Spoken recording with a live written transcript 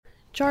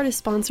Jard is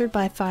sponsored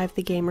by Five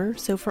the Gamer,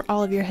 so for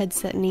all of your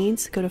headset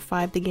needs, go to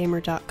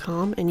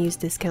fivethegamer.com and use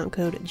discount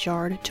code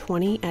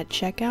JARD20 at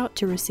checkout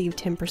to receive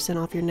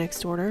 10% off your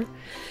next order.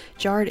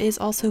 Jard is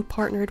also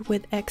partnered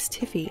with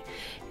XTiffy,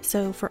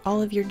 so for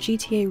all of your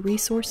GTA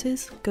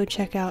resources, go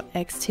check out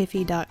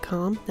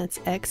xtiffy.com. That's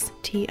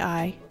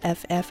XTIFFI.com.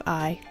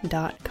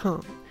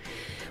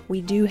 We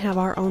do have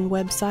our own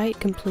website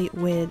complete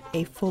with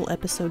a full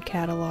episode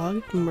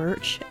catalog,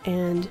 merch,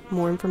 and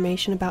more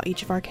information about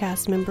each of our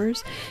cast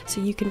members, so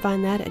you can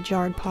find that at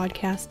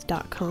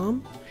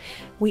jarredpodcast.com.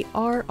 We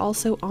are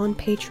also on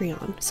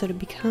Patreon, so to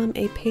become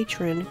a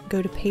patron,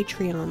 go to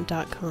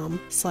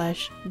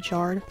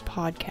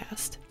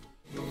patreon.com/jarredpodcast.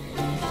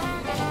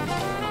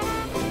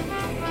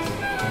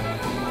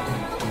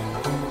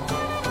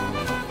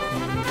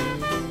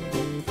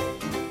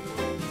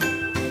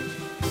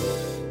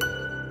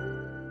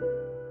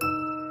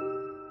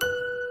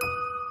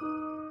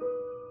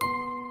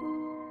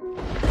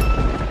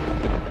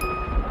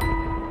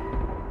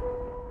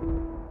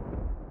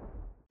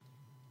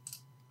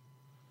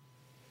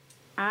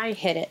 I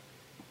hit it.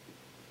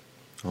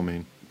 I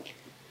mean...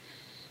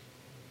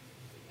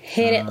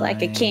 Hit it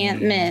like I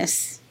can't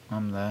miss.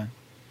 I'm there.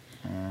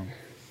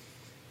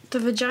 The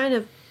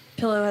vagina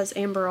pillow has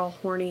Amber all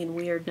horny and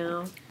weird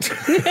now.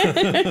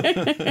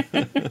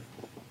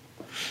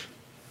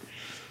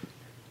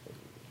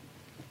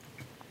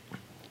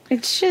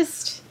 It's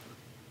just...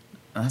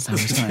 That's how we're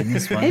starting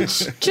this one.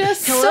 It's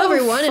just Hello, so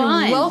everyone,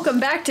 fun. and welcome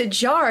back to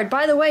Jarred.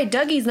 By the way,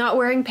 Dougie's not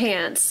wearing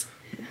pants.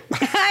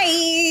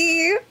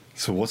 Hi!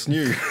 So what's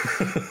new?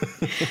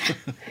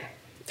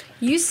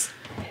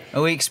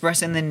 Are we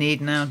expressing the need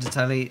now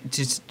to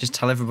just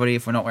tell everybody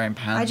if we're not wearing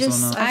pants or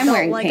not? I'm felt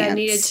wearing like I pants.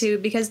 needed to,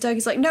 because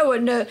Dougie's like, no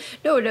one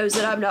knows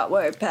that I'm not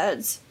wearing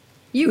pants.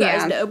 You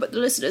guys Yeah. know, but the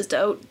listeners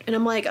don't. And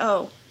I'm like,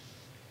 oh,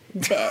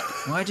 bet.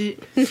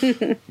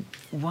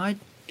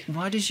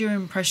 Why does your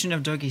impression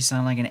of Dougie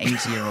sound like an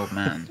 80-year-old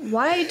man?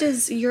 Why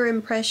does your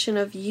impression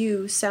of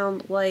you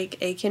sound like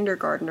a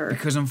kindergartner?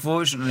 Because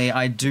unfortunately,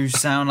 I do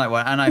sound like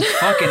one, and I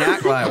fucking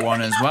act like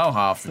one as well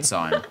half the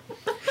time.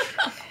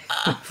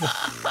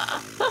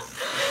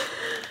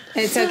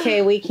 It's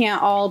okay, we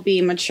can't all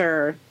be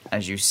mature.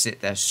 As you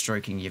sit there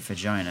stroking your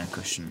vagina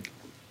cushion.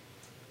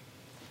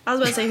 I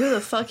was about to say, who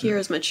the fuck here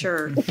is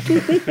mature?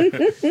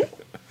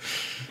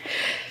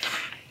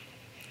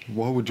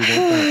 Why would you want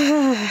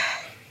that?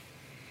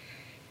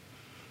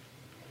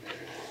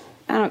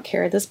 I don't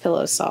care, this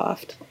pillow's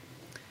soft.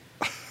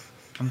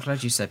 I'm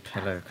glad you said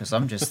pillow, because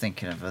I'm just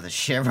thinking of other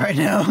shit right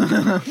now.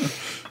 I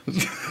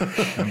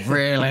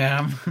really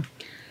am.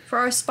 For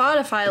our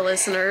Spotify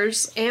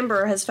listeners,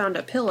 Amber has found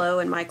a pillow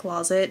in my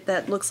closet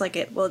that looks like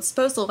it's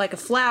supposed to look like a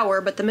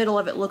flower, but the middle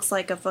of it looks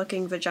like a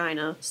fucking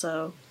vagina,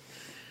 so...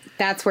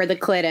 That's where the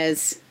clit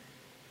is.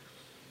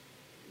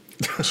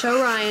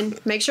 Show Ryan.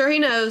 Make sure he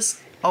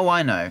knows. Oh,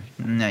 I know.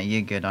 No,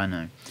 you're good, I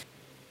know.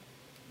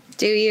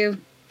 Do you?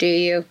 Do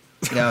you?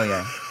 Oh,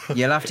 yeah.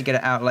 You'll have to get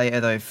it out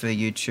later, though, for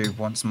YouTube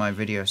once my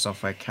video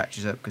software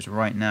catches up, because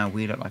right now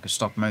we look like a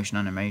stop-motion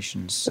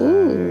animation, so...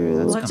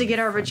 We'll have to get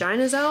our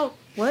vaginas out?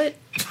 What?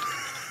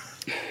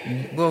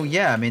 Well,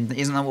 yeah, I mean,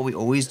 isn't that what we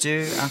always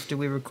do after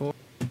we record?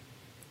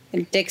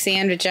 Dixie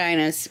and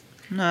vaginas.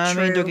 No, I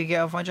mean, True. Dougie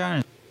get our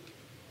vagina.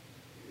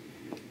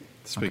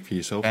 Speak for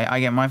yourself. Okay,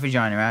 I get my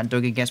vagina out,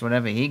 Dougie gets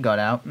whatever he got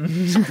out.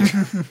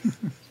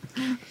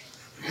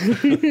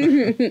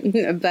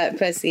 Butt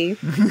pussy.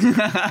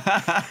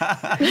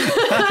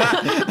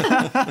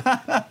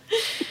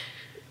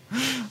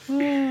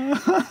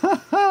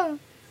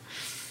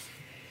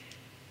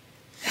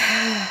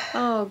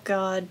 Oh,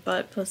 God,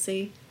 butt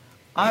pussy.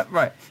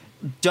 Right.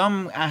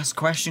 Dumb ass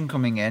question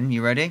coming in.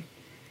 You ready?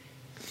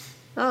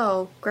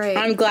 Oh, great.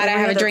 I'm glad I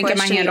have a Every drink in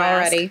my question hand you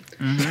ask. already.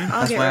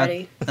 I'll get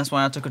ready. That's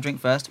why I took a drink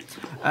first.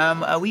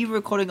 Are we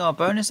recording our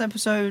bonus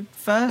episode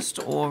first,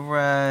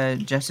 or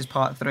Jess's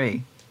part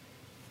 3?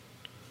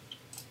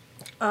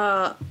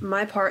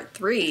 My part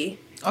 3.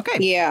 Okay.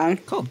 Yeah.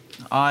 Cool.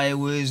 I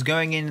was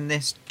going in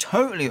this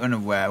totally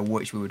unaware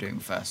which we were doing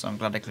first, so I'm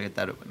glad I cleared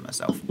that up with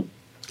myself.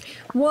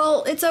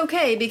 Well, it's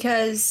okay,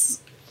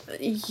 because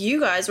you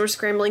guys were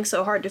scrambling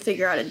so hard to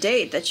figure out a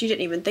date that you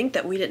didn't even think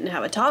that we didn't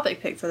have a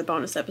topic pick for the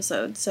bonus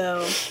episode,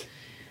 so...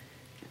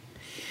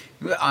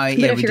 But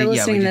if you're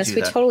listening to this,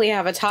 we totally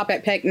have a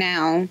topic pick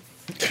now.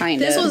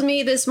 Kind of. This was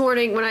me this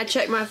morning when I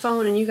checked my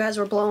phone and you guys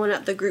were blowing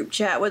up the group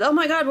chat with, oh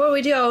my God, what do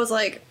we do? I was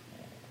like...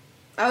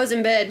 I was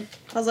in bed.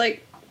 I was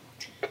like...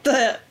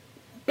 Duh.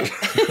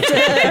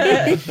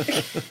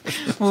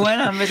 Well,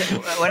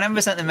 when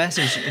Amber sent the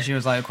message, she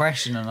was like a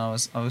question, and I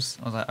was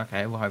like,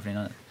 okay, well, hopefully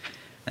not.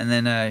 And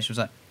then she was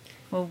like,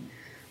 well,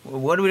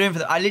 what are we doing for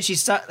that? I literally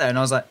sat there and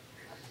I was like,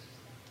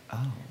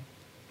 oh.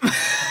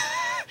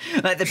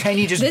 Like the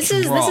penny just This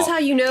is dropped. how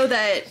you know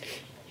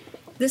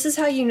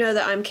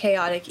that I'm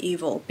chaotic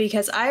evil,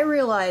 because I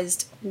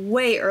realized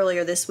way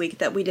earlier this week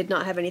that we did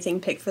not have anything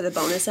picked for the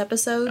bonus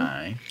episode.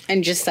 Aye.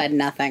 And just said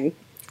nothing.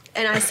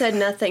 And I said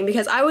nothing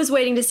because I was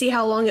waiting to see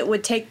how long it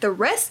would take the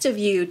rest of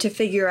you to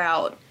figure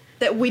out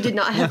that we did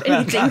not have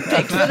anything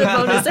picked for the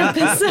bonus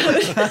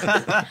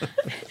episode.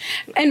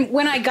 And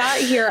when I got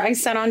here, I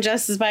sat on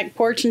Jess's back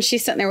porch and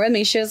she's sitting there with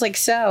me. She was like,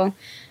 so,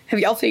 have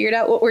y'all figured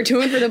out what we're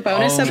doing for the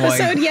bonus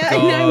episode yet?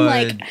 God. And I'm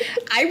like,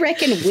 I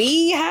reckon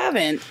we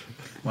haven't.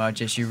 Wow,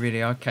 Jess, you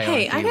really are chaotic.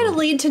 Hey, I gotta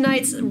lead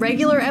tonight's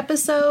regular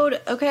episode.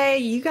 Okay,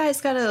 you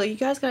guys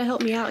gotta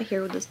help me out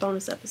here with this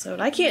bonus episode.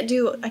 I can't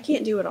do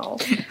it all.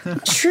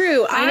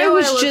 True. I know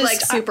I look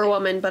like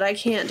Superwoman, but I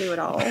can't do it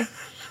all.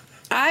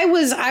 I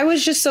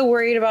was just so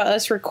worried about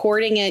us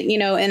recording it,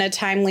 in a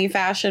timely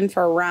fashion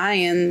for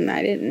Ryan.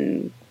 I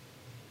didn't.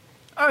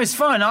 Oh, it's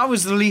fine. I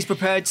was the least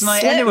prepared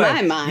tonight Slipped anyway.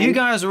 my mind. You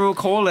guys are all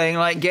calling,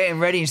 like, getting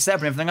ready and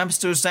stepping and everything. I'm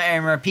still sitting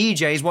in my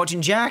PJs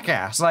watching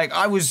Jackass. Like,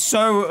 I was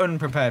so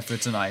unprepared for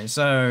tonight,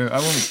 so I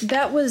won't...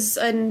 That was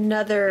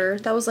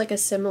like a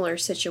similar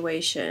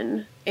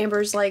situation.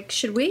 Amber's like,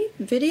 should we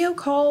video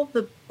call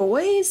the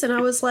boys? And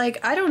I was like,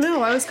 I don't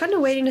know. I was kind of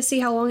waiting to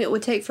see how long it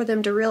would take for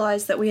them to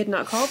realize that we had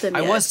not called them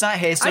yet. I was sat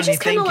here I just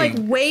kind of like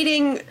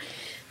waiting...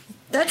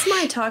 That's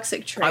my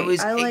toxic trait. I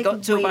like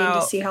waiting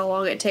to see how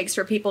long it takes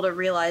for people to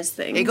realize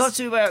things. It got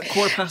to about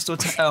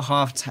 10:15 or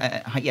half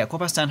 10. Yeah,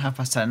 10:15,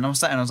 10:30. And I was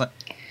sitting and I was like,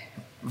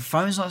 the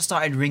phone's not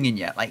started ringing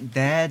yet. Like,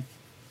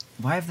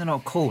 why have they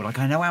not called? Like,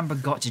 I know Amber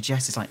got to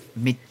Jess, it's like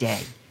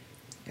midday.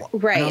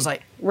 Right. And I was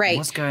like,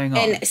 what's going on?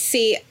 And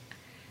see,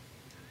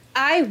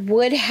 I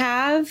would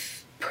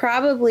have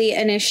probably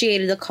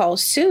initiated the call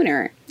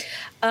sooner.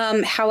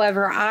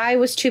 However, I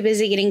was too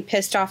busy getting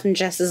pissed off in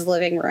Jess's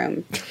living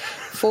room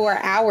for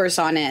hours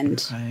on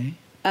end. Okay.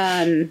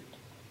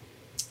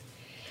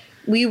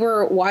 We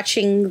were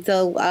watching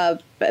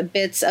the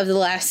bits of the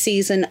last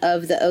season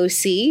of The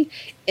OC,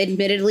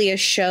 admittedly a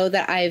show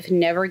that I've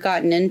never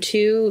gotten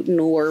into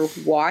nor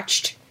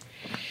watched.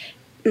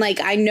 Like,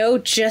 I know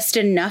just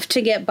enough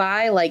to get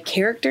by, like,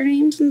 character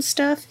names and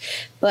stuff,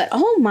 but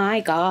oh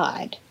my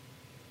God.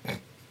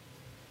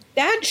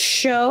 That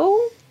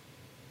show...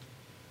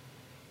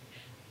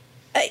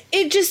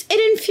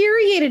 It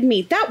infuriated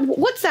me.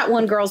 What's that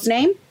one girl's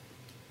name?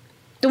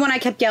 The one I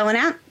kept yelling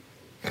at?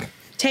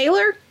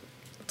 Taylor.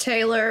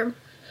 That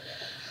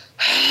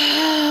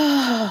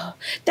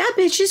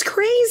bitch is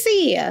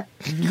crazy. And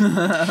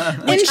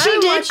she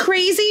did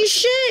crazy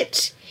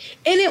shit.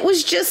 And it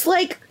was just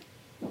like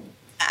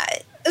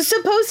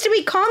supposed to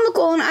be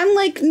comical. And I'm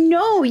like,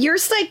 no, you're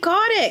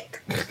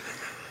psychotic.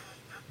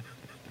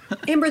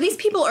 Amber, these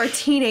people are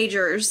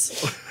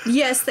teenagers.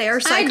 Yes, they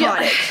are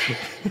psychotic.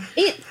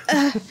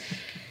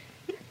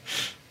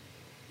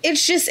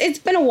 It's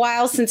been a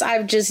while since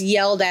I've just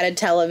yelled at a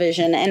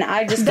television, and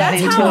I just got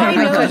into it.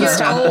 I couldn't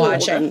stop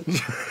watching.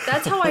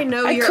 That's how I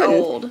know you're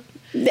old.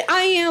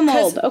 I am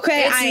old,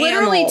 okay? It's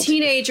literally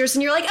teenagers,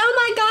 and you're like, oh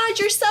my God,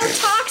 you're so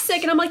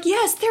toxic. And I'm like,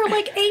 yes, they're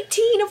like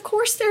 18. Of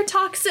course they're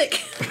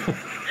toxic.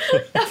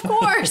 Of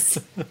course.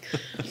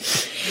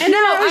 And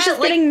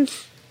then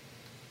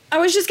I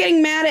was just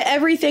getting mad at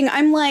everything.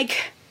 I'm like,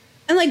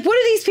 what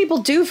do these people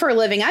do for a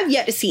living? I've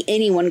yet to see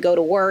anyone go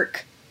to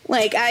work.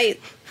 Like,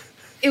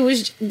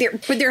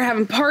 they're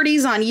having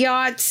parties on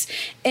yachts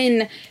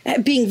and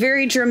being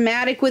very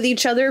dramatic with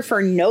each other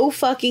for no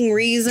fucking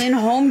reason.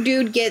 Home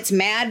dude gets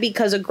mad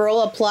because a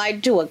girl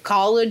applied to a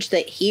college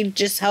that he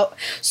just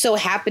so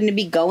happened to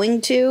be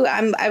going to.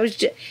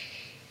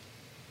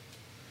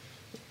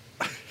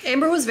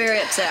 Amber was very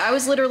upset. I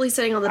was literally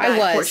sitting on the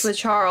back porch with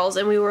Charles,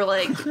 and we were,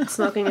 like,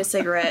 smoking a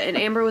cigarette, and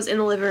Amber was in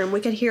the living room. We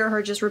could hear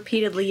her just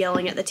repeatedly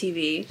yelling at the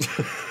TV.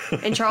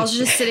 And Charles was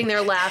just sitting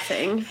there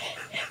laughing.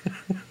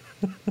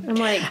 I'm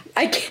like...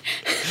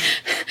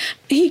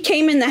 He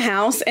came in the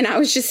house, and I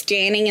was just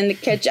standing in the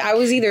kitchen. I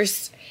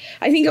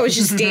think I was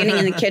just standing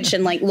in the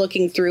kitchen, like,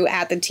 looking through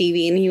at the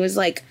TV, and he was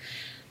like...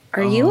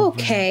 Are you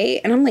okay?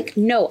 Man. And I'm like,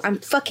 no, I'm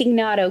fucking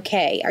not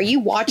okay. Are you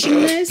watching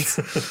this?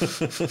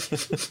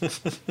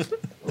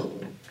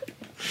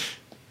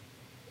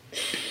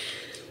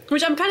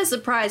 Which I'm kind of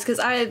surprised because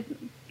I've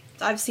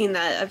seen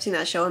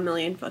that show a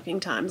million fucking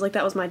times. Like,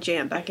 that was my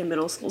jam back in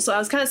middle school. So I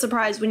was kind of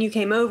surprised when you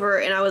came over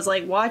and I was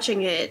like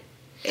watching it,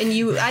 and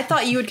I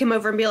thought you would come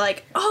over and be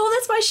like, oh,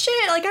 that's my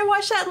shit. Like, I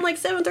watched that in like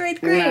 7th or 8th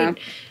grade.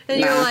 And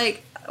you're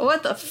like,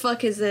 what the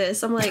fuck is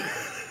this? I'm like.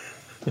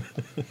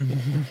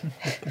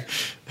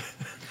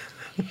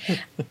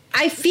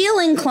 I feel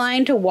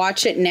inclined to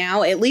watch it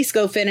now, at least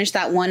go finish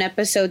that one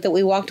episode that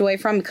we walked away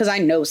from, because I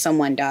know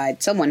someone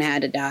died. Someone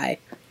had to die.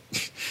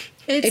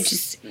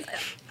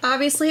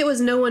 Obviously it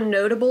was no one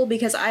notable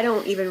because I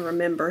don't even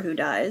remember who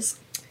dies.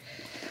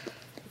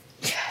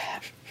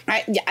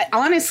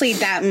 Honestly,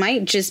 that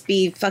might just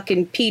be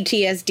fucking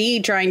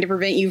PTSD trying to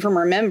prevent you from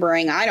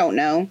remembering. I don't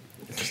know.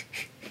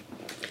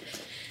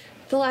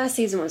 The last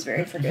season was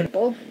very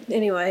forgettable.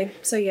 Anyway,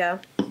 so yeah.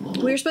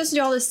 We were supposed to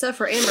do all this stuff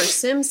for Amber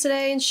Sims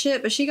today and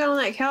shit, but she got on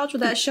that couch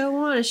with that show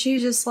on, and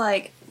she's just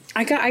like,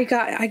 I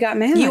got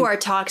mad. You are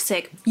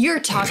toxic. You're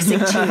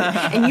toxic too.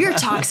 And you're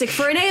toxic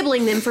for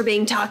enabling them for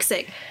being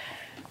toxic.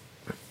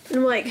 And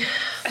I'm like,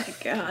 oh my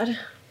God.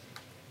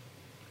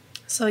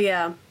 So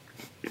yeah.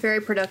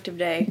 Very productive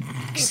day.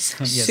 Yeah,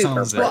 Super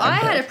sounds Well, like I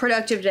it. had a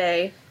productive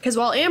day because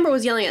while Amber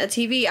was yelling at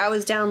the TV, I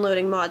was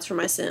downloading mods for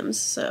my Sims.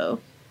 So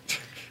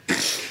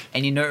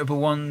Any notable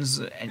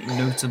ones? Any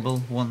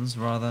notable ones,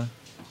 rather,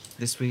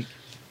 this week?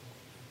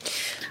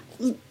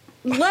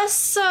 less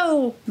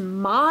so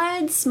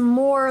mods,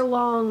 more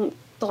along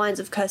the lines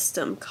of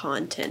custom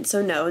content.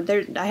 So no,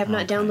 I have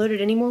not Okay.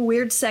 downloaded any more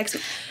weird sex.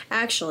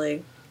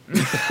 Actually,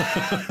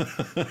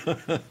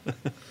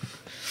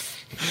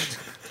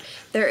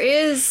 there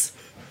is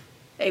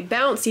a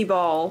bouncy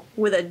ball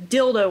with a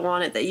dildo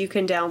on it that you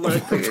can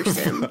download for your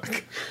sim.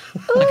 Like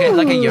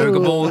a yoga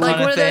ball Like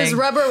kind one of of those thing.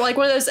 rubber, like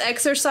one of those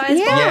exercise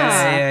Yeah. balls.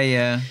 Yeah.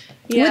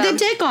 Yeah. With a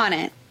dick on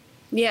it.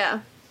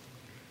 Yeah,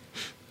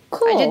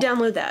 Cool. I did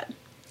download that.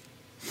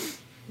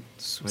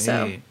 Sweet.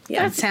 So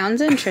yeah, That sounds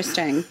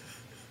interesting.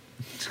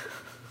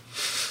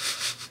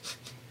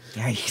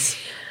 Yikes.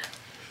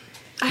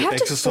 I have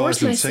to Exercise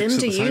force my and sex sim at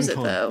to the same use it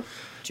time. though.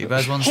 Two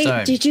birds, one Hey,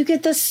 stone. did you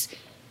get this?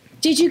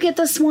 Did you get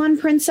the Swan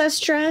Princess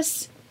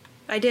dress?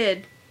 I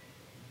did.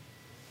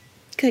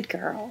 Good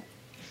girl.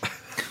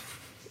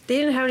 They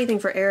didn't have anything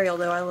for Ariel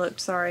though. I looked.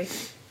 Sorry.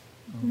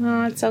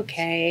 Oh, it's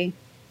okay.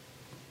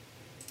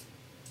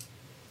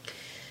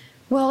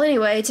 Well,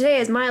 anyway, today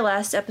is my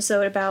last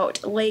episode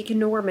about Lake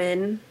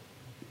Norman.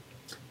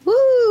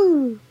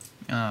 Woo!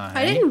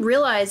 I didn't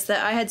realize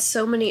that I had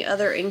so many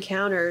other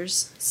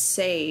encounters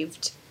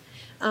saved.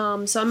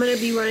 So I'm going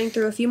to be running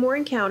through a few more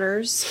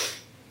encounters.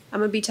 I'm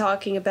going to be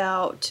talking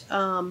about.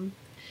 I'll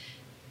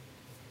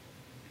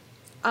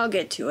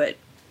get to it.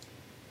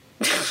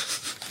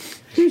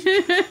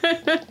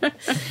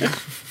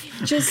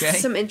 Just Okay.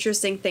 some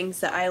interesting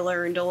things that I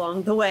learned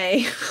along the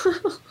way.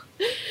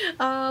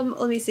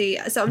 Let me see.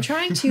 So I'm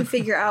trying to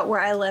figure out where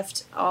I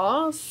left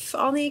off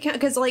on the account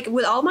because, like,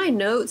 with all my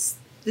notes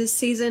this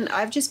season,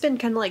 I've just been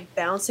kind of like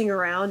bouncing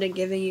around and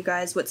giving you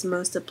guys what's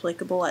most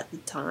applicable at the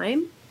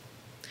time.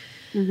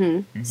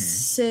 Mm-hmm.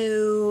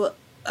 So,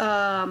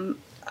 I'm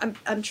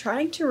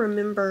trying to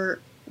remember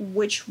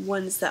which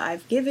ones that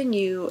I've given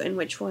you and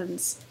which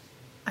ones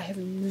I have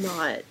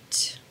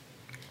not.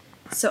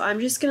 So I'm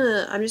just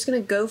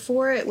gonna go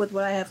for it with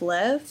what I have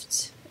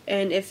left,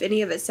 and if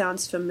any of it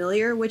sounds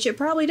familiar, which it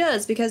probably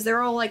does, because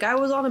they're all like, I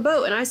was on a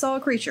boat and I saw a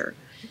creature.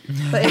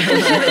 But if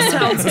any of it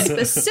sounds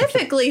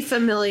specifically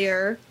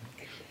familiar,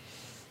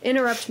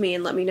 interrupt me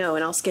and let me know,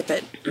 and I'll skip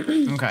it.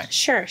 Okay.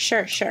 Sure.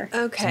 So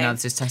Okay. now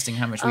this is testing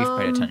how much we've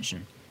paid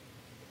attention.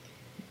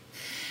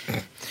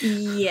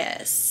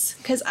 Yes,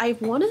 because I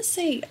want to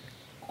say,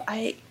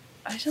 I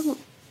don't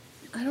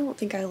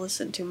think I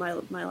listened to my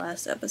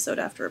last episode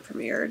after it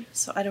premiered,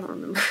 so I don't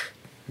remember.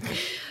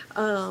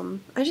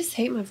 I just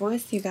hate my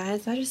voice, you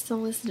guys. I just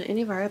don't listen to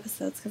any of our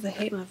episodes because I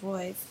hate my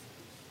voice.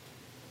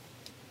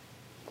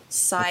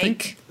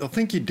 Psych. I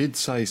think you did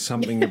say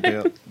something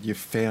about you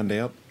found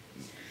out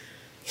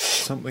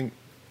something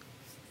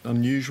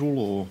unusual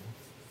or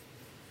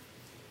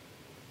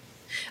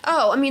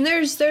Oh, I mean,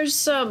 there's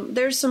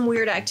some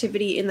weird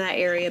activity in that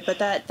area, but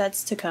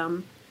that's to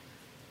come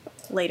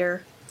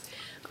later.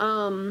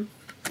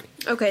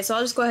 Okay, so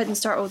I'll just go ahead and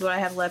start with what I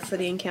have left for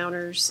the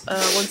encounters.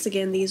 Once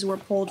again, these were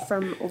pulled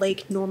from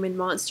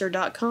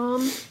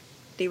LakeNormanMonster.com,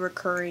 the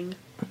recurring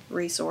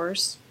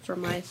resource for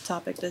my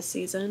topic this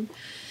season.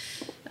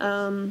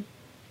 God,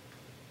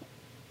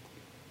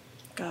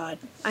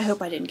 I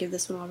hope I didn't give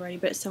this one already,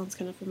 but it sounds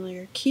kind of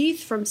familiar.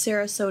 Keith from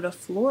Sarasota,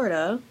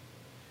 Florida.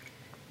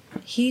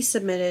 He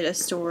submitted a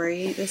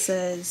story that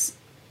says,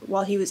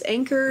 while he was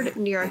anchored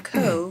near a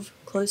cove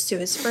close to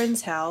his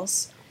friend's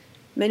house,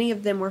 many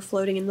of them were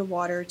floating in the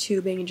water,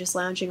 tubing and just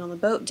lounging on the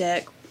boat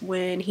deck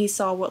when he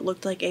saw what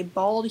looked like a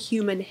bald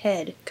human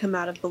head come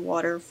out of the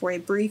water for a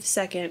brief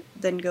second,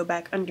 then go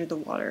back under the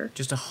water.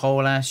 Just a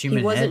whole ass human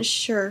He wasn't head.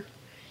 sure.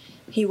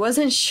 He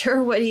wasn't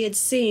sure what he had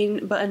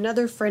seen, but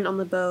another friend on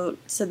the boat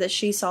said that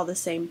she saw the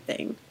same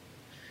thing.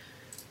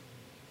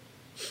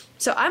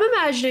 So I'm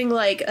imagining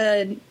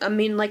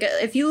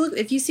if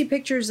you see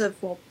pictures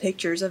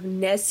of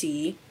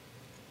Nessie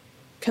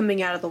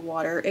coming out of the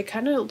water, it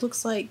kind of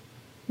looks like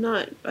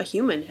not a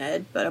human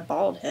head, but a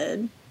bald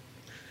head.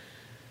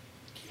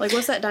 Like,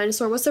 what's that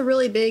dinosaur? What's the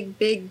really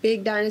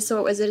big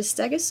dinosaur? Is it a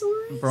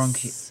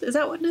Stegosaurus? Is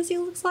that what Nessie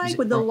looks like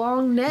with the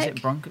long neck? Is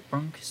it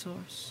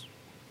Bronchosaurus?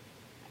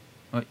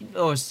 No,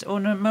 it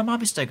might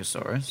be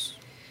Stegosaurus.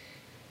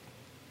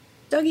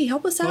 Dougie,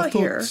 help us I out thought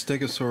here.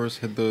 Stegosaurus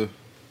had the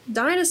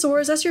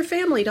Dinosaurs, that's your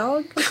family,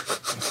 dog.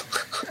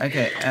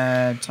 Okay,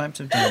 types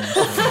of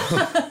dinosaurs.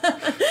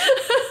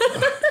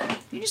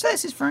 Did you say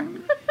this is Frank?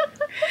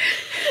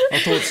 I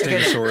thought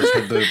Stegosaurus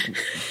had the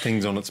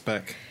things on its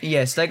back.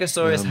 Yeah,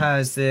 Stegosaurus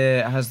has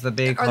the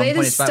big Are hump they on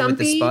the its back with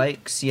the stumpy?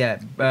 spikes. Yeah,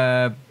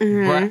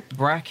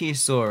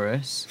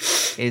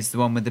 Brachiosaurus is the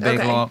one with the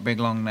Okay. big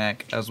long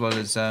neck, as well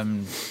as the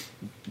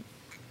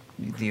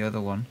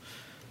other one.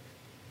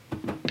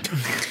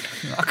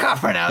 I can't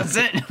pronounce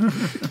it.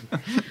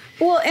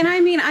 Well, and I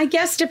mean, I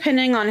guess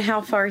depending on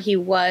how far he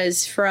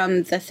was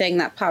from the thing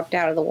that popped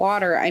out of the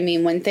water, I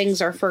mean, when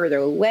things are further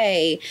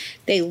away,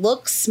 they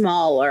look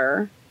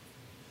smaller.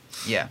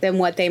 Yeah. than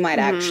what they might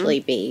actually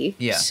be.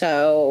 Yeah.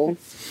 So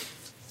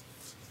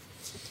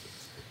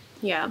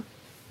Yeah.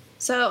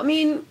 So I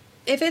mean,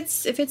 if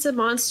it's a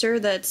monster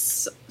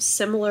that's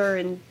similar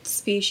in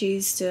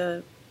species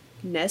to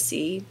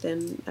Nessie,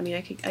 then I mean,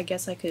 I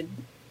guess I could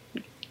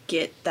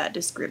get that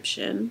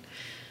description.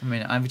 I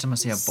mean, every time I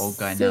see a bald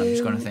guy now, I'm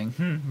just going to think,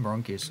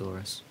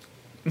 Bronchiosaurus.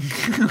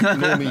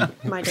 Normie.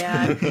 My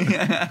dad.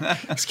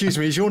 Excuse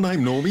me, is your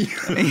name Normie?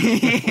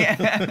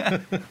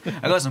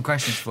 I got some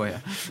questions for you.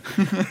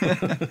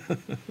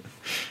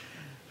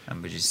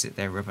 And we just sit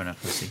there rubbing a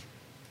pussy.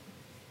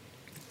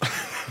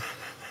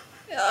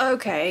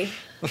 Okay.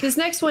 This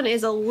next one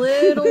is a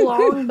little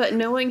long, but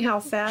knowing how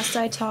fast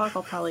I talk,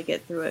 I'll probably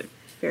get through it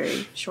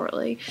very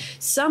shortly.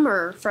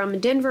 Summer from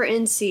Denver,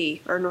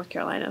 NC, or North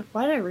Carolina.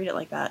 Why did I read it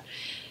like that?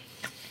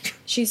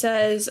 She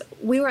says,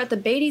 we were at the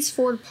Beatty's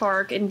Ford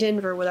Park in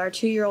Denver with our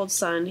 2-year-old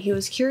son. He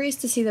was curious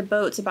to see the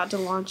boats about to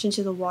launch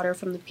into the water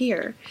from the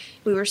pier.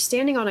 We were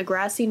standing on a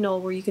grassy knoll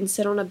where you can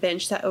sit on a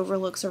bench that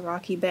overlooks a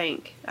rocky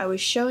bank. I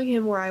was showing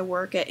him where I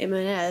work at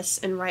M&S,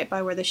 and right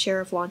by where the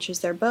sheriff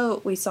launches their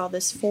boat, we saw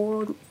this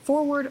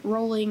forward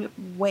rolling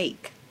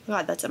wake.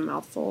 God, that's a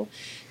mouthful.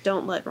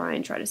 Don't let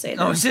Ryan try to say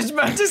that. I was just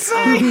about to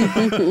say.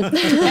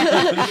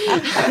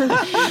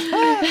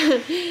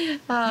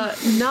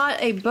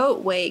 Not a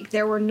boat wake.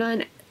 There were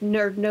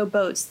no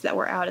boats that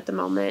were out at the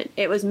moment.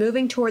 It was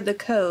moving toward the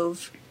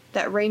cove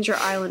that Ranger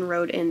Island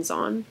Road ends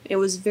on. It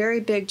was very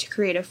big to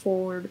create a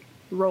forward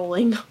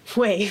rolling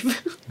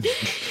wave.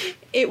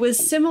 It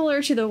was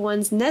similar to the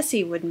ones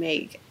Nessie would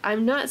make.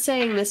 I'm not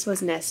saying this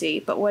was Nessie,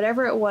 but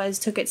whatever it was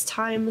took its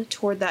time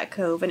toward that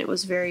cove, and it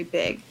was very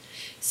big.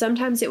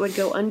 Sometimes it would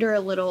go under a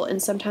little, and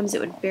sometimes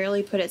it would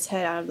barely put its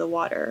head out of the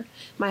water.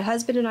 My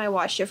husband and I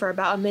watched it for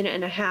about a minute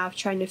and a half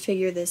trying to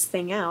figure this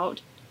thing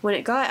out. When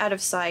it got out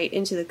of sight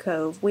into the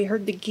cove, we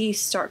heard the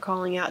geese start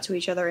calling out to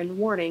each other in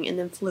warning and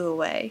then flew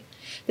away.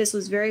 This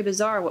was very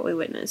bizarre what we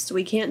witnessed.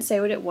 We can't say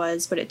what it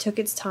was, but it took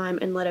its time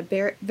and let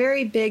a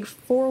very big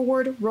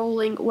forward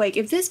rolling wake.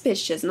 If this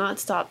bitch does not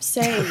stop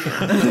saying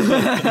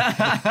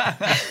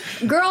that.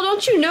 Girl,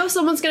 don't you know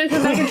someone's going to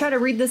come back and try to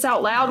read this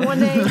out loud one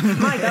day?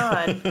 My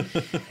God.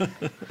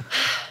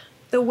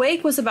 The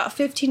wake was about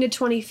 15 to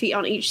 20 feet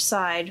on each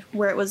side,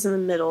 where it was in the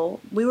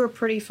middle. We were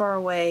pretty far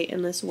away,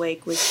 and this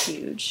wake was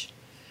huge.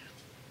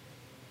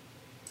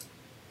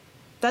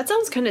 That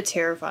sounds kind of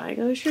terrifying.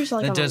 I was just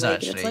like, It does lake,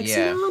 actually, and it's like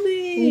yeah.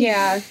 tsunami.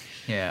 yeah.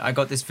 Yeah, I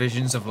got this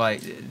visions of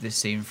like this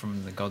scene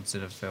from the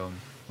Godzilla film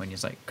when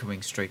he's like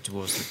coming straight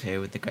towards the pier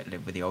with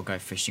the old guy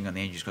fishing on the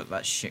end. You just got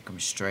that shit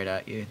coming straight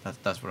at you.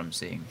 That's what I'm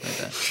seeing right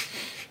there.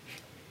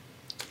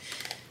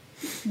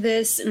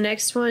 This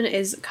next one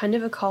is kind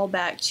of a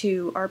callback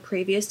to our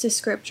previous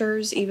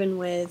descriptors, even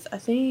with, I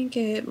think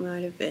it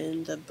might have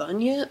been the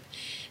bunyip.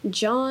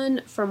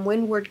 John from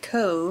Windward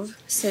Cove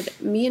said,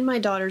 me and my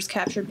daughters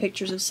captured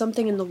pictures of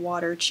something in the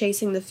water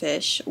chasing the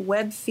fish,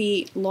 web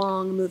feet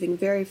long, moving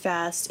very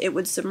fast. It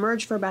would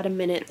submerge for about a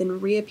minute,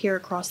 then reappear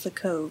across the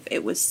cove.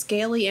 It was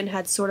scaly and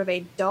had sort of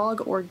a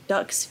dog or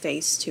duck's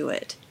face to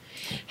it.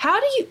 How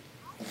do you...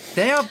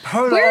 They are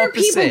polar Where are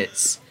people-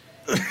 opposites.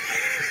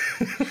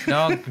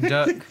 Dog,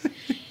 duck.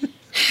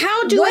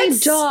 How do a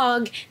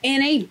dog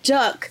and a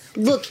duck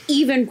look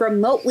even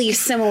remotely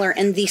similar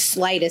in the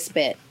slightest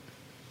bit?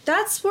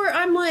 That's where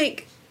I'm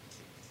like,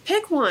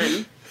 pick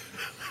one.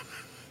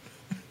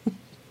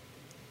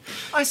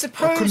 I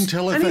suppose. I couldn't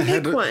tell if I mean, it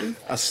had pick one.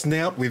 a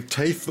snout with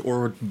teeth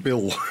or a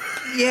bill.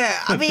 Yeah,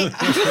 I mean.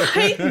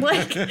 Right?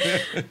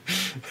 Like,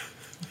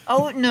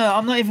 Oh no,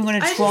 I'm not even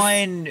going to I try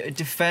and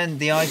defend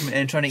the argument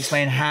and try and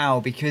explain how,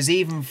 because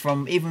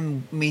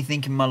even me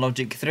thinking my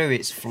logic through,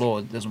 it's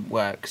flawed, it doesn't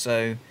work.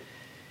 So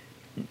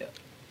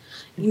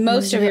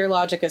Most of your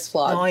logic is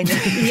flawed. I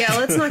know, yeah,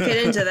 let's not get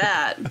into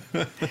that.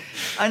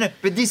 I know,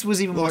 but this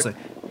was even more so.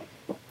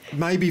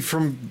 Maybe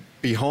from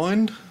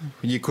behind,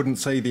 you couldn't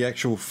see the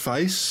actual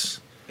face.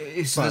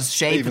 It's but the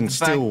shape even of the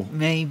back. still-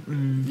 Maybe,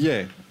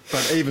 Yeah,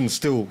 but even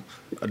still,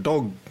 a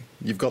dog,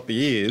 you've got the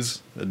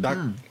ears. A duck,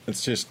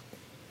 it's just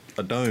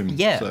a dome.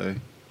 Yeah. So.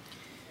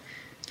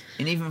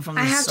 and even from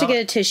the I have to get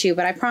a tissue,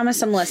 but I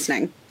promise I'm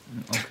listening.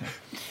 Okay.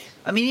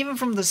 I mean, even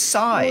from the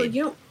side. Well,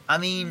 you don't... I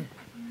mean,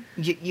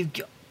 you've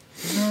got.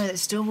 No, that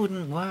still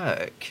wouldn't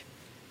work.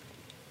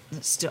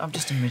 That's still, I'm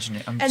just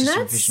imagining. I'm And just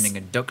that's- envisioning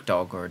a duck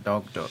dog or a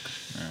dog duck.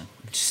 No,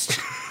 just.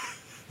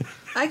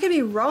 I could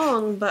be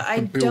wrong, but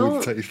I Bill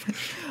with don't...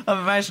 teeth. I'm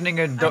imagining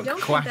a I duck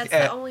don't quack. think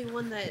that's the only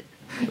one that...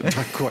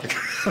 Duck quack.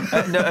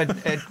 No,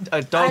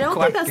 a dog I don't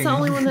think that's the quacking.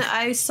 only one that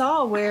I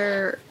saw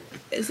where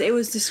it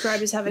was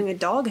described as having a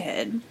dog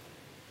head.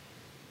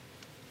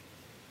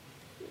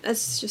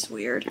 That's just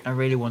weird. I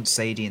really want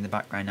Sadie in the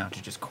background now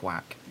to just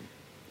quack.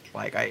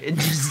 Like I.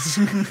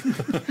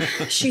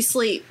 She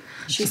sleep.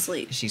 She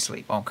sleep. She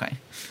sleep. Okay.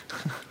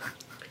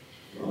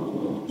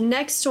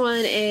 Next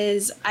one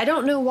is, I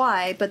don't know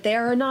why, but they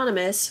are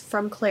anonymous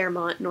from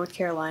Claremont, North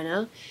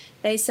Carolina.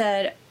 They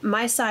said,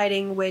 my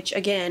sighting, which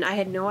again, I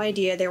had no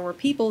idea there were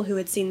people who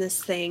had seen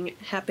this thing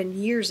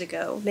happen years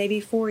ago, maybe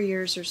 4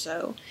 years or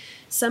so.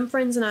 Some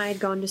friends and I had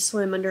gone to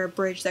swim under a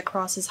bridge that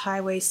crosses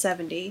Highway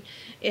 70.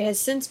 It has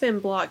since been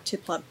blocked to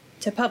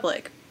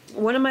public.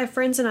 One of my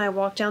friends and I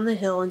walked down the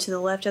hill and to the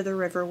left of the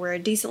river where a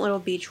decent little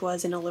beach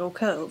was in a little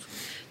cove.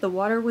 The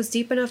water was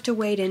deep enough to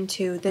wade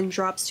into, then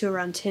drops to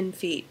around 10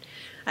 feet.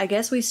 I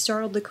guess we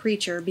startled the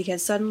creature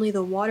because suddenly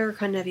the water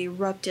kind of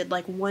erupted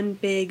like one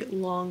big,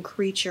 long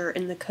creature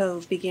in the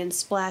cove began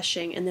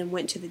splashing and then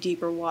went to the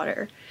deeper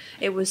water.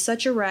 It was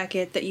such a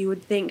racket that you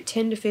would think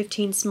 10 to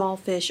 15 small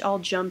fish all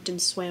jumped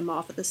and swam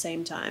off at the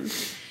same time.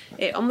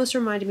 It almost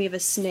reminded me of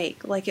a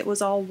snake, like it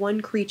was all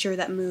one creature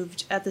that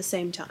moved at the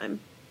same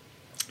time.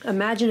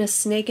 Imagine a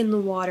snake in the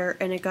water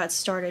and it got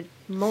startled.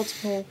 What?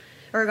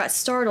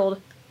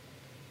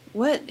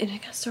 And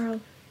it got startled.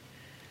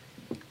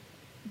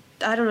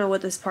 I don't know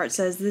what this part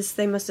says.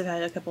 They must have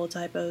had a couple of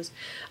typos.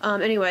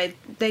 Anyway,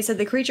 they said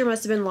the creature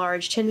must have been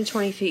large, 10 to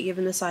 20 feet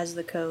given the size of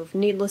the cove.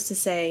 Needless to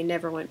say,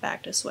 never went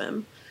back to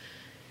swim.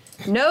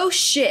 No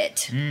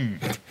shit.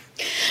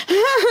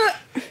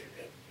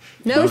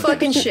 No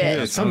fucking shit.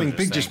 Yeah, something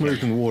big just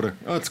moved in the water.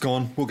 Oh, it's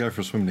gone. We'll go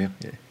for a swim now.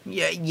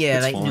 Yeah,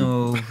 It's like fine.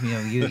 no,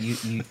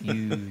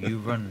 you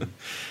run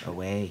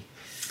away.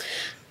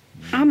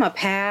 I'm a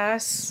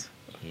pass.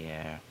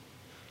 Yeah.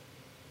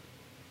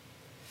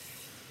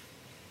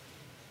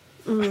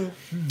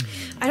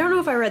 I don't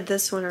know if I read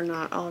this one or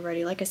not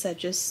already. Like I said,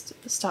 just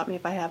stop me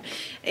if I have.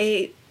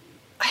 I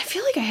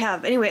feel like I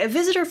have. Anyway, a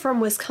visitor from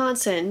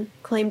Wisconsin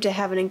claimed to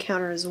have an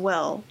encounter as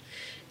well.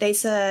 They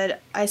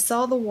said, I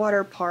saw the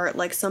water part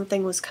like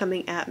something was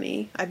coming at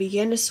me. I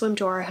began to swim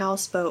to our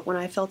houseboat when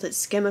I felt it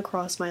skim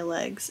across my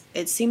legs.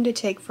 It seemed to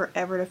take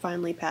forever to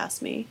finally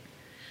pass me.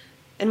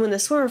 And when the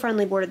swimmer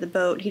finally boarded the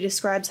boat, he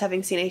describes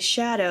having seen a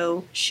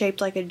shadow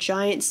shaped like a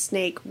giant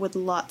snake with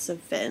lots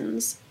of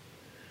fins.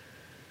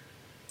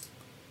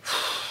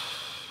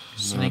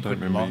 Snake I don't with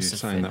remember lots you of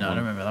saying fins. that No, I one.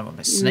 don't remember that one.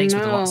 But snakes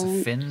with lots No.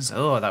 of fins.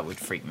 Oh, that would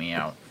freak me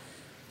out.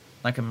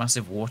 Like a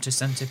massive water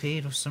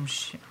centipede or some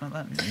shit like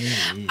that.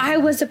 Ew. I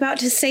was about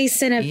to say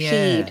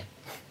centipede.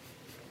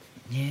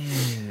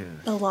 Yeah.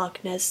 The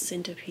Loch Ness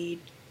centipede.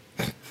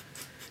 Ew.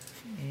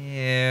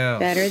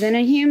 Better than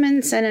a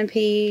human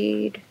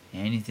centipede.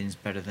 Anything's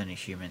better than a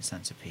human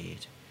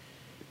centipede.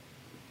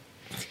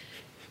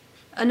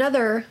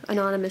 Another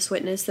anonymous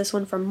witness, this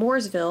one from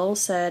Mooresville,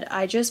 said,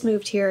 I just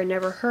moved here and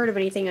never heard of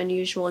anything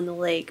unusual in the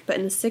lake, but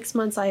in the 6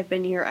 months I have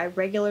been here, I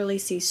regularly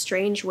see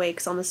strange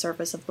wakes on the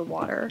surface of the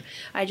water.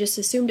 I just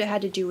assumed it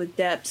had to do with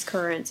depths,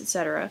 currents,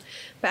 etc.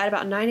 But at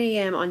about 9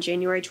 a.m. on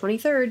January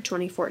 23rd,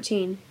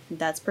 2014,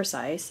 that's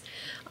precise,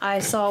 I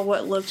saw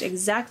what looked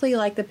exactly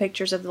like the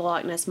pictures of the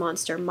Loch Ness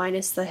Monster,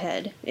 minus the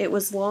head. It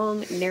was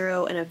long,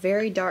 narrow, and a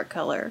very dark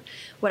color.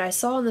 What I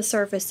saw on the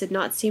surface did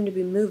not seem to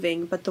be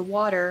moving, but the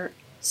water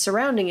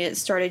surrounding it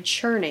started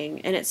churning,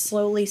 and it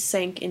slowly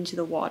sank into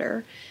the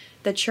water.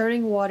 The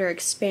churning water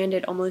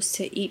expanded almost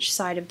to each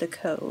side of the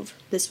cove.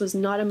 This was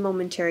not a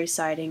momentary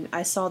sighting.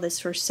 I saw this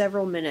for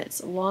several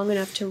minutes, long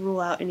enough to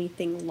rule out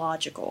anything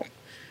logical.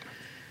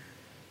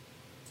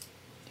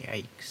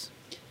 Yikes.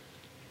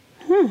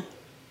 Hmm.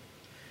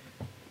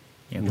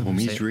 Yeah,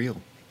 Normie's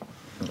real.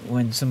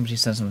 when somebody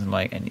says something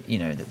like, and you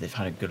know that they've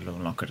had a good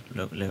look at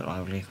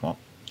what?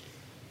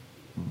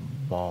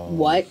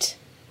 What?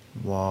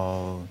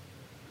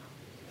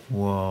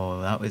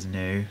 Whoa, that was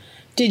new.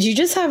 Did you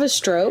just have a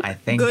stroke? I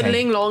think Good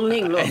ling long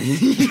ling long.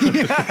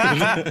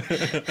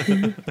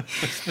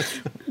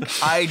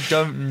 I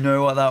don't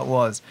know what that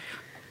was.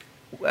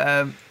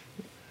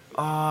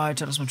 I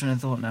just lost my train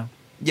of thought now.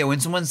 Yeah, when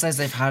someone says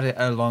they've had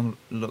a long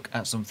look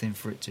at something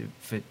for it to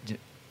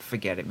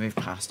forget it, move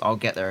past. I'll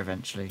get there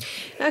eventually.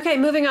 Okay,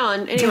 moving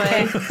on.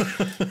 Anyway.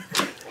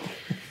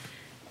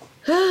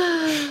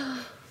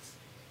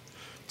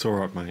 It's all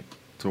right, mate.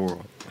 It's all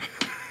right.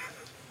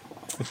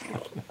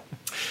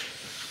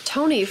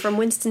 Tony from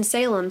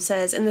Winston-Salem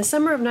says, in the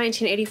summer of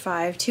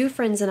 1985, two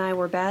friends and I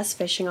were bass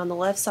fishing on the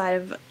left side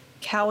of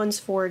Cowan's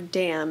Ford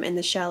Dam in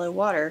the shallow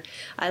water.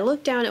 I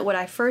looked down at what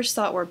I first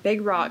thought were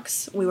big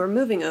rocks we were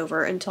moving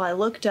over until I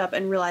looked up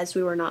and realized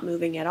we were not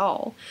moving at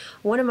all.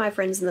 One of my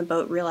friends in the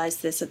boat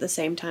realized this at the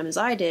same time as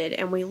I did,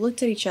 and we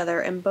looked at each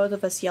other and both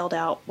of us yelled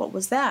out, "What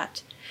was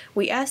that?"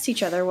 We asked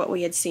each other what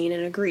we had seen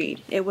and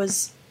agreed. It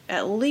was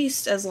at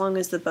least as long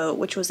as the boat,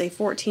 which was a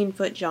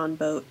 14-foot John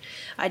boat.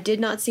 I did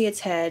not see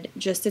its head,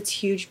 just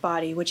its huge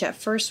body, which at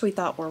first we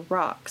thought were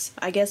rocks.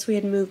 I guess we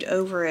had moved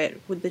over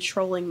it with the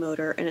trolling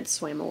motor and it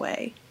swam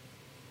away.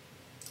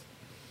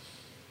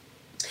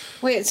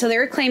 Wait, so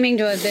they're claiming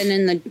to have been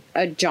in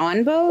a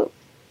John boat?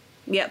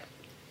 Yep.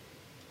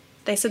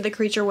 They said the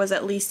creature was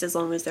at least as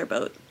long as their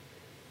boat.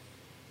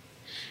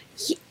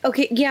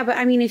 Okay, yeah, but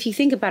I mean, if you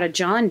think about a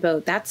John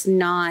boat,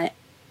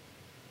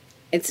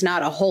 it's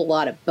not a whole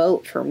lot of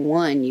boat for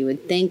one. You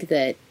would think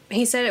that...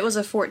 He said it was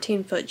a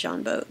 14-foot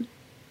John boat.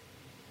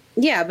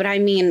 Yeah, but I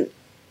mean,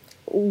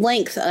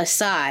 length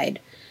aside,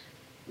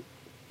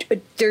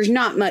 there's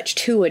not much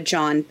to a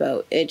John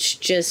boat. It's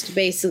just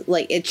basically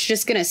like it's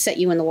just gonna set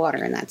you in the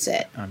water and that's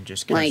it. I'm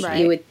just Like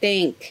Right. you would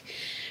think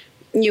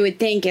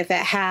if it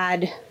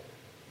had,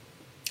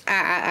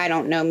 I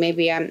don't know.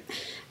 Maybe I'm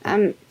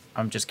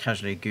I'm just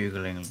casually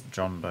googling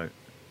John boat.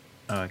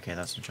 Oh, okay,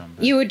 that's a John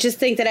boat. You would just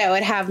think that it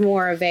would have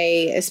more of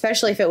a,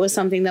 especially if it was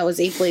something that was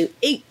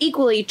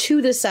equally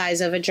to the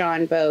size of a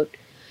John boat,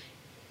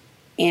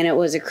 and it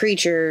was a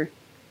creature.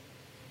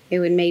 It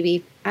would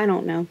maybe, I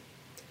don't know,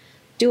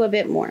 do a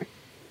bit more.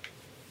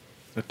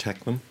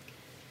 Attack them.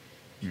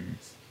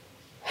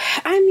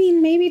 I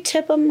mean, maybe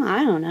tip them.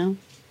 I don't know.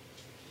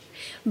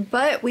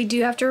 But we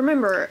do have to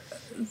remember,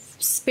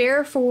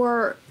 spare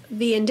for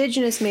the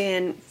indigenous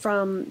man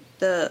from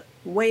the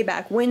way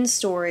back when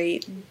story.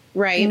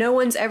 Right. No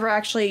one's ever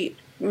actually,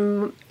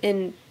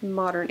 in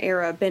modern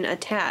era, been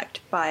attacked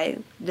by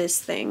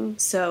this thing.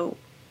 So,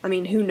 I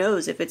mean, who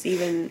knows if it's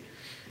even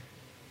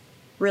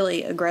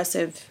really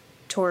aggressive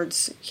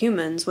towards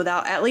humans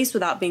at least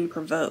without being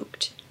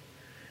provoked.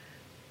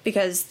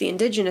 Because the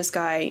indigenous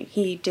guy,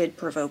 he did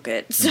provoke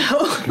it. So,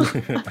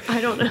 I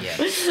don't know.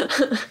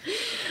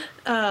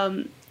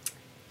 Yeah.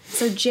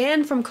 So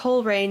Jan from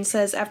Coleraine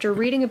says, after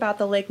reading about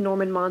the Lake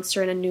Norman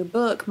monster in a new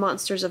book,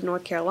 Monsters of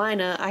North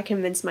Carolina, I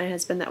convinced my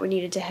husband that we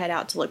needed to head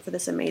out to look for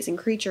this amazing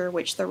creature,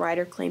 which the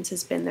writer claims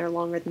has been there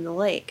longer than the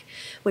lake.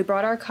 We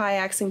brought our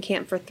kayaks and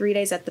camped for 3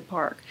 days at the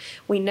park.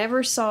 We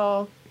never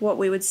saw what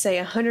we would say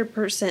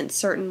 100%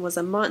 certain was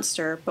a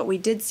monster, but we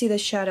did see the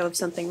shadow of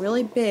something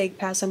really big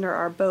pass under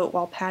our boat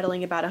while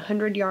paddling about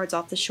 100 yards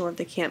off the shore of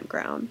the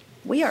campground.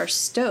 We are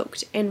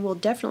stoked and will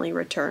definitely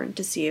return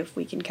to see if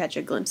we can catch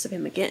a glimpse of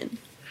him again.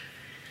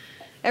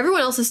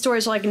 Everyone else's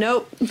stories are like,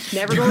 nope,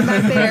 never going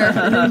back there.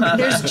 And then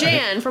there's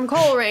Jan from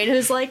Coleraine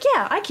who's like,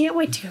 yeah, I can't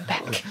wait to go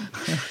back.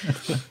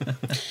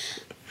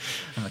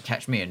 I'm gonna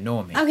catch me a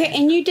normie. Okay,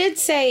 and you did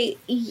say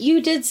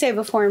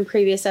before in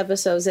previous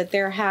episodes that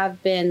there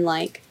have been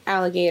like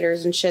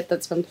alligators and shit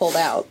that's been pulled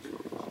out.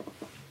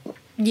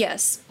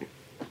 Yes.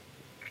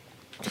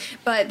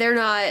 But they're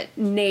not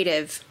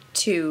native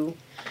to...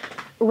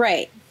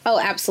 Right. Oh,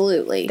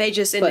 absolutely. They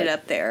just ended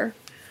up there.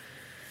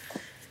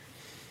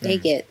 They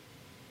get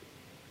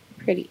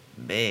pretty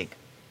Big.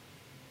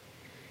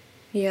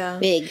 Yeah.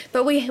 big.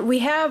 But we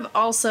have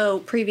also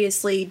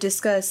previously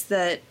discussed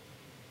that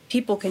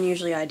people can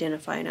usually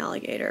identify an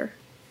alligator.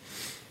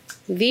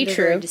 Very They're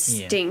true. very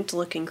distinct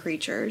looking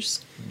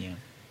creatures. Yeah.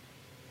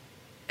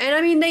 And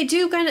I mean, they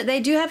do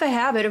have a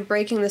habit of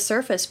breaking the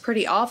surface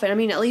pretty often. I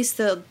mean, at least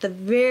the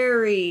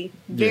very,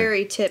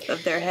 very tip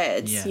of their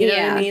heads. Yeah. You know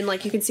what Yeah. I mean?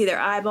 Like you can see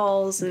their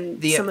eyeballs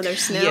and some of their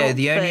snout. Yeah,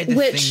 the only but- the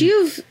Which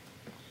thing,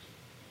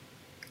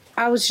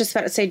 I was just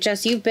about to say,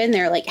 Jess, you've been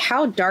there. Like,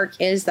 how dark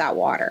is that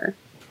water?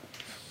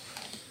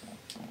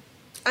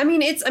 I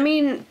mean, it's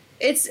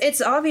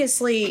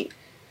obviously.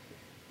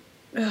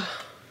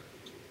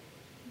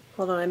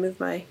 Hold on, I moved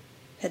my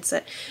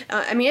headset.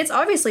 I mean, it's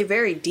obviously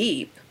very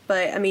deep,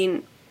 but I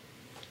mean,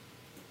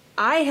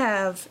 I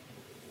have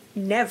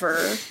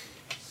never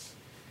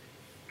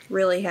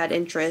really had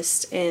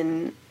interest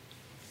in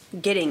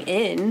getting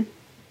in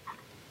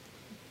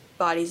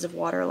bodies of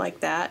water like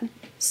that.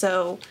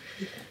 So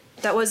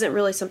that wasn't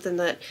really something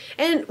that.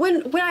 And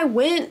when I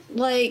went,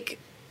 like,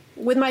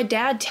 with my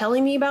dad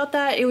telling me about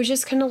that, it was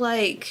just kind of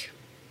like.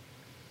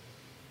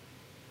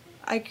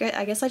 I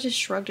guess I just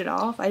shrugged it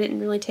off. I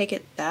didn't really take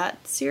it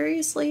that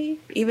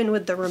seriously, even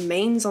with the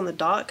remains on the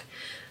dock.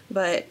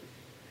 But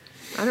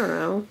I don't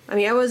know. I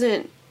mean, I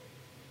wasn't.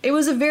 It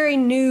was a very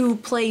new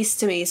place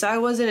to me, so I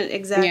wasn't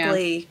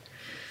exactly.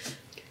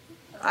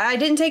 I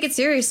didn't take it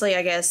seriously,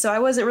 I guess. So I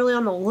wasn't really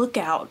on the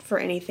lookout for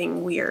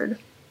anything weird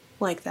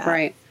like that.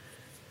 Right.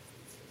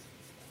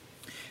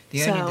 the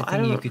So, only I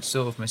thing you don't- could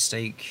sort of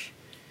mistake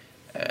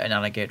an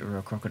alligator or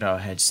a crocodile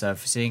head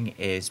surfacing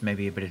is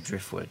maybe a bit of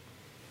driftwood.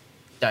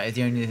 That is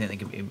the only thing that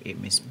can be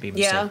mistaken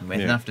Yeah. with.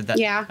 Yeah. And after that,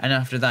 Yeah.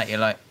 you're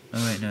like,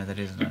 oh wait, no, that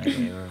isn't an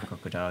alligator or a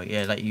crocodile.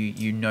 Yeah, like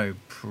you know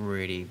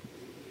pretty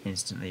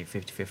instantly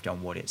 50-50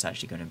 on what it's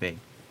actually going to be.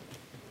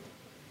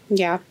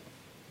 Yeah.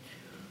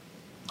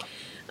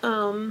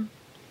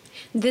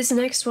 This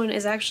next one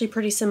is actually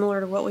pretty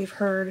similar to what we've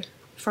heard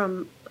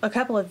from a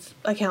couple of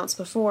accounts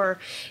before.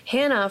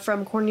 Hannah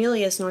from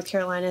Cornelius, North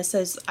Carolina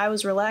says, I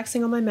was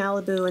relaxing on my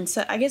Malibu and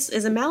I guess,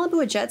 is a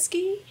Malibu a jet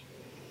ski?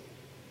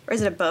 Or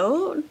is it a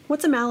boat?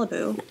 What's a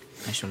Malibu?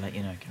 I shall let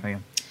you know. Carry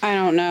on. I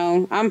don't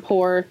know. I'm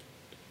poor.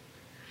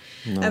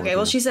 No Okay,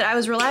 well, idea. she said, I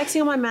was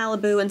relaxing on my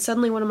Malibu and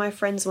suddenly one of my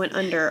friends went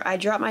under. I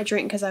dropped my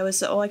drink because I was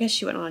so... Oh, I guess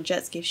she went on a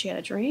jet ski if she had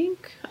a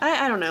drink.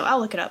 I don't know. I'll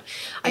look it up.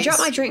 I dropped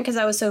my drink because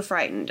I was so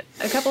frightened.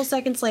 A couple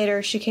seconds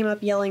later, she came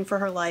up yelling for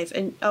her life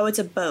and... Oh, it's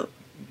a boat.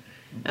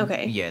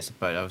 Okay. Yes,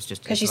 but I was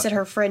just Because she said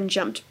her friend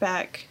jumped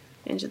back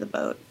into the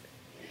boat.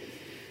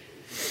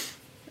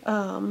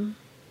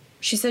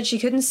 She said she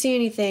couldn't see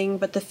anything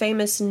but the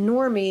famous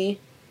Normie...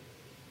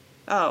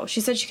 Oh,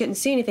 she said she couldn't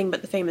see anything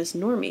but the famous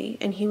Normie,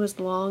 and he was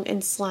long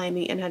and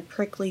slimy and had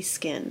prickly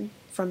skin.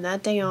 From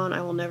that day on,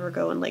 I will never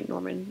go in Lake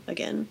Norman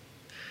again.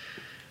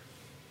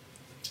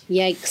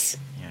 Yikes.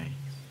 Yeah.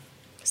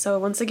 So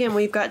once again,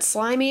 we've got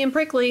slimy and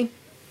prickly.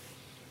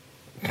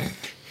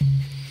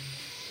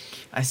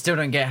 I still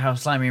don't get how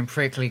slimy and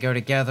prickly go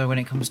together when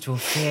it comes to a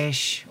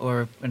fish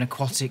or an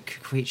aquatic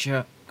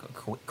creature.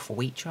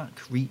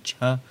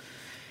 Creature.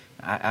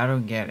 I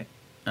don't get it.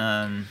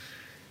 The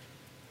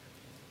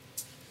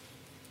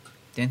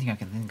only thing I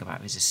can think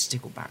about is a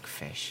stickleback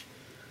fish.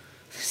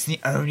 It's the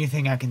only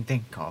thing I can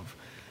think of,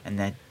 and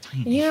they're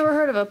tiny. You never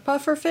heard of a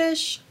puffer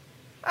fish?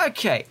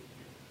 Okay,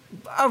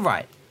 all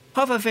right,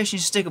 puffer fish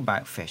and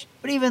stickleback fish.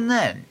 But even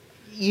then,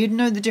 you'd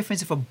know the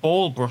difference if a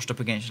ball brushed up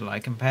against your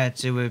leg compared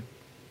to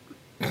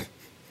a,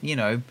 you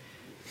know,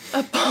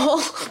 A ball?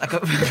 like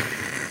a.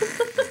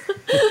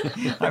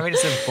 I really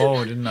said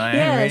ball, didn't I?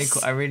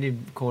 Yes. I really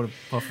called a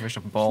puffer fish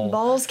a ball.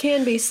 Balls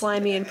can be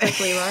slimy and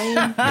prickly,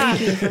 Ryan. Thank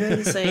you for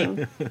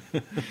noticing.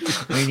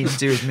 All you need to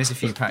do is miss a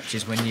few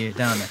patches when you're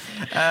down there.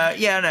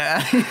 Yeah,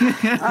 no.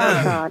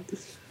 Oh God.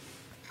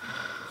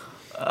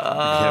 You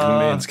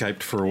haven't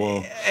manscaped for a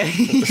while.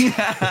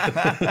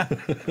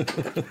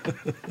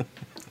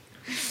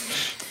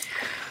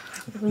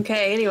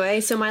 Okay,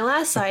 anyway, so my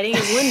last sighting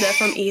is Linda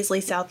from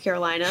Easley, South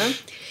Carolina.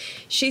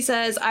 She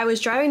says, I was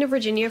driving to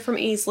Virginia from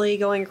Easley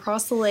going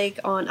across the lake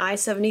on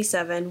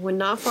I-77 when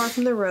not far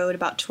from the road,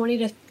 about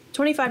 25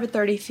 to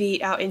 30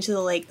 feet out into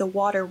the lake, the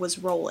water was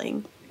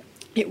rolling.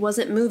 It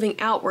wasn't moving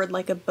outward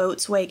like a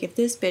boat's wake. If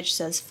this bitch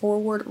says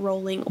forward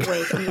rolling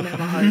wake, I'm going to have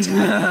a heart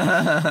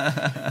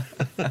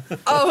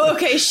attack. Oh,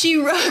 okay, she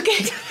wrote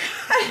it.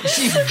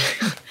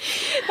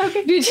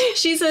 Okay,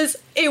 she says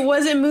it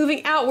wasn't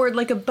moving outward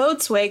like a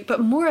boat's wake, but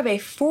more of a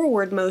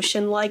forward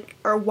motion like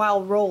or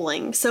while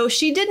rolling. So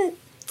she didn't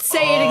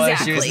say it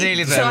exactly. She was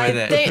nearly there so with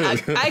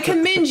it. I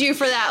commend you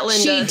for that,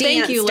 Linda. She danced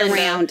Thank you, Linda.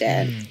 around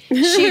it.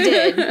 She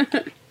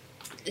did.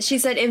 She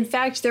said, in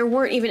fact, there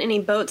weren't even any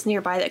boats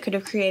nearby that could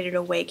have created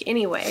a wake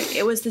anyway.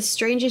 It was the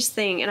strangest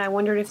thing, and I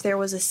wondered if there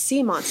was a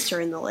sea monster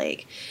in the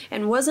lake.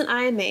 And wasn't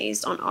I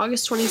amazed on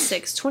August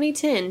 26,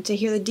 2010, to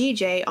hear the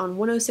DJ on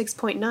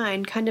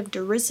 106.9 kind of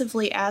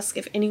derisively ask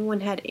if anyone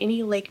had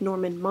any Lake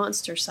Norman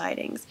monster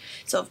sightings.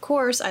 So, of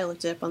course, I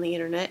looked it up on the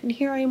internet, and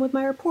here I am with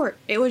my report.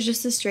 It was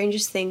just the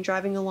strangest thing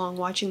driving along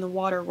watching the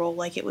water roll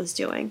like it was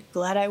doing.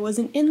 Glad I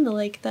wasn't in the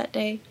lake that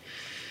day.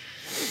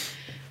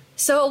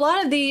 So a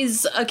lot of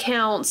these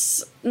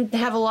accounts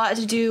have a lot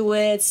to do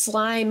with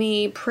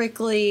slimy,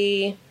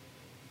 prickly,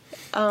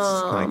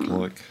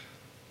 Snake-like.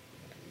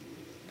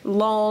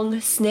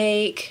 long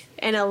snake,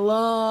 and a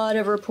lot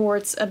of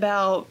reports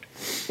about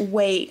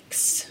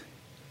wakes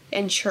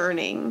and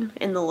churning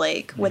in the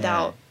lake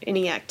without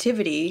any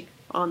activity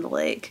on the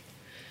lake.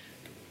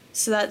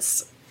 So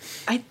that's,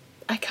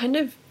 I kind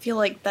of feel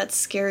like that's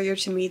scarier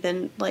to me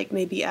than like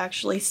maybe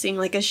actually seeing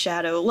like a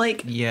shadow,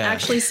 like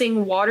actually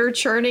seeing water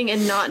churning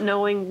and not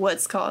knowing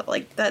what's caught.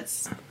 Like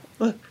that's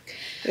To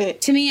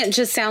me, it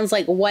just sounds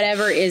like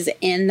whatever is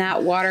in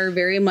that water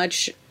very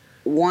much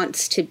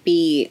wants to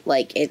be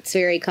like it's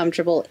very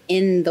comfortable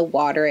in the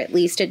water. At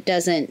least it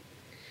doesn't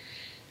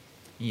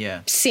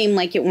seem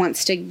like it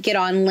wants to get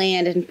on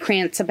land and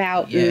prance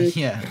about and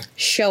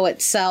show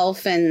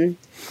itself and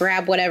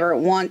grab whatever it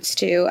wants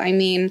to. I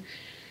mean,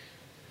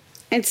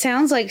 it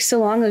sounds like so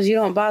long as you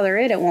don't bother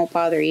it, it won't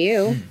bother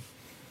you.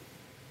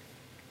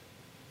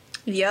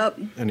 Yep.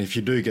 And if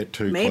you do get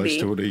too close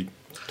to it, he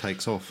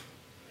takes off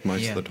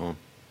most of the time.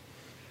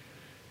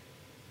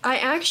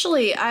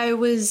 I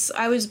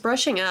was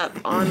brushing up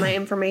on my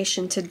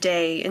information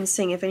today and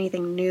seeing if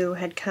anything new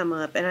had come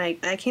up, and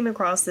I came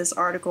across this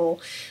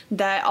article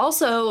that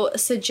also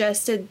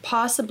suggested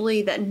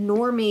possibly that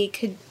Normie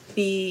could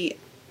be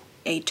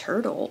a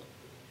turtle,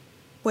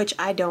 which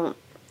I don't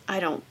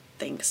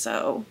think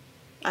so.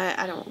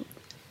 I don't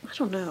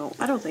know.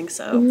 I don't think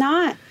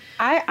so.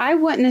 I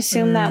wouldn't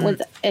assume that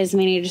with as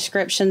many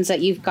descriptions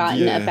that you've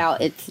gotten about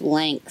its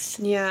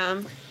length.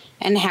 Yeah.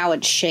 And how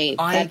it's shaped.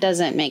 That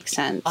doesn't make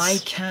sense. I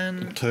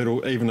can...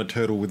 Even a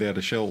turtle without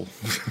a shell.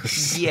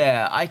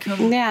 I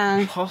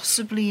can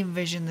possibly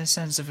envision the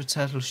sense of a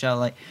turtle shell.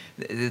 Like,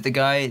 the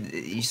guy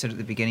you said at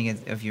the beginning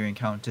of your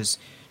encounters,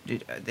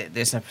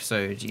 this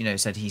episode,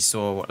 said he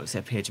saw what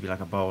appeared to be like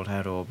a bald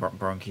head or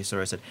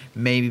bronchiosaurus. Said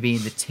maybe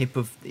being the tip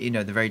of,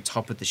 the very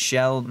top of the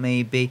shell,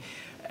 maybe.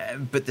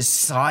 But the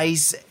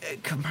size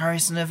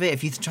comparison of it,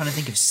 if you're trying to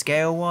think of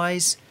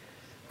scale-wise,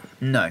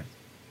 no.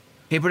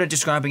 People are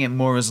describing it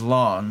more as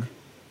long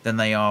than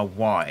they are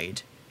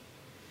wide.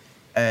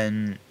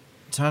 And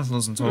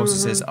turtles and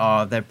tortoises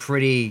they're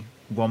pretty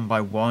one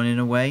by one in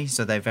a way,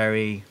 so they're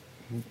very...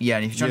 Yeah,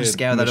 and if you're trying to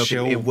scale that up,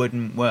 it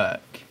wouldn't work.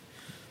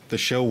 The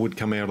shell would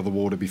come out of the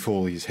water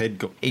before his head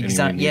got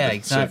exactly the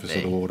surface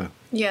of the water.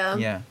 Yeah.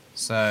 Yeah.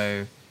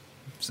 So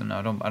no,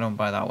 I don't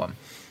buy that one.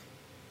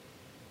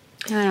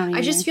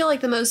 I just feel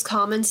like the most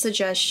common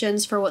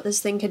suggestions for what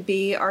this thing could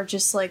be are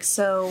just like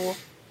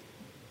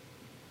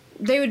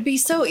they would be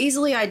so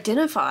easily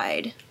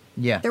identified.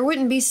 Yeah. There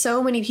wouldn't be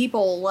so many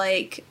people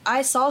like,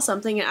 I saw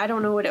something and I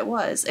don't know what it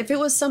was. If it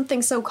was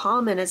something so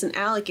common as an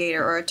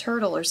alligator or a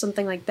turtle or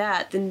something like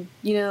that, then,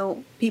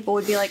 people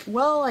would be like,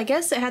 well, I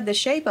guess it had the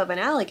shape of an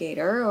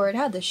alligator or it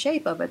had the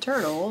shape of a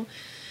turtle.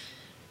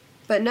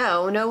 But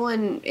no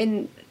one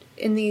in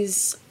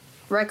these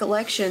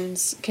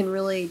recollections can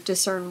really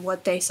discern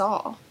what they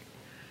saw.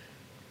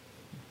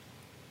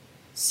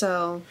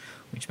 So,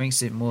 which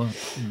makes it more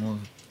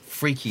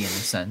freaky in a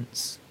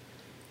sense,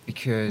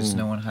 because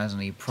no one has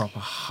any proper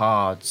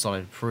hard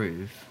solid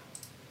proof.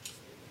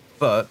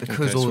 But because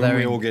Okay, so all when they're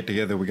we all get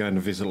together, we're going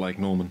to visit Lake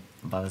Norman.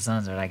 by the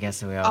sounds of it, I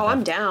guess we are. oh,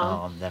 I'm down.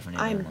 Oh, I'm definitely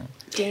I'm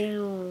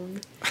down.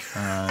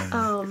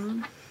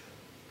 down.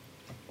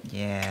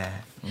 Yeah.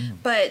 Mm.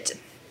 But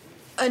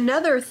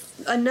another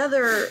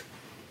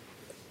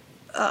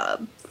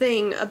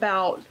thing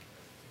about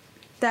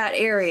that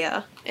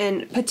area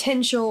and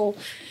potential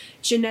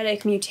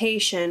genetic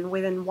mutation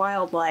within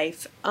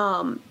wildlife,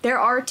 there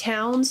are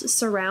towns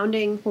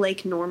surrounding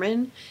Lake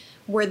Norman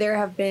where there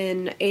have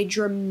been a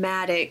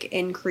dramatic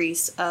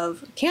increase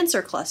of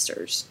cancer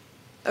clusters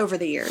over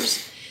the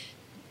years.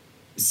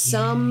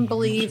 Some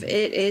believe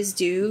it is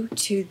due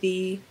to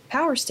the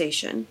power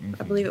station.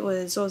 I believe it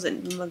was, what was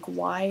it,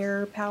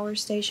 McGuire Power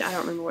Station? I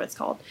don't remember what it's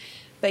called.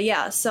 But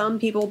yeah, some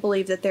people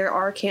believe that there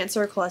are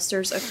cancer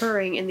clusters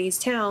occurring in these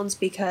towns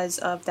because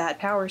of that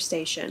power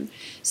station.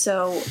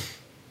 So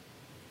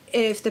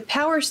if the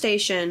power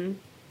station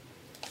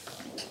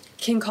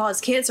can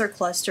cause cancer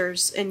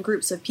clusters in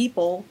groups of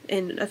people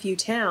in a few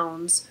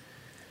towns,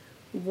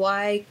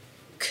 why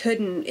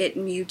couldn't it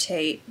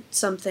mutate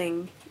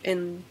something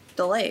in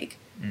the lake?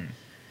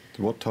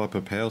 What type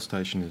of power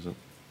station is it?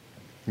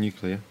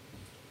 Nuclear.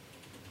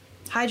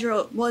 It's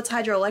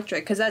hydroelectric,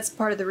 because that's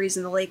part of the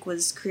reason the lake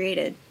was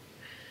created.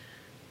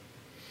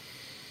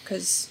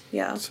 Because,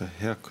 yeah, So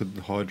how could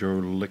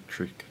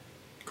hydroelectric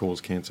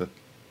cause cancer?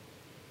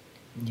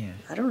 Yeah.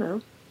 I don't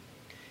know.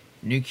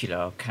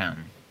 Nuclear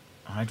can.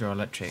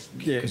 Hydroelectric,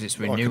 because it's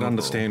I renewable. can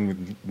understand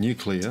with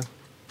nuclear,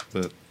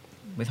 but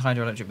With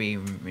hydroelectric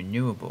being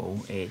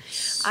renewable,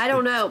 it's... I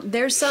don't know.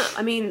 There's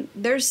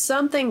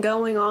something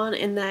going on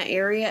in that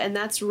area, and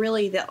that's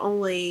really the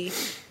only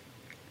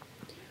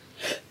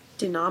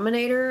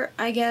denominator,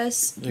 I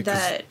guess, Yeah, 'cause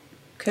that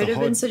could the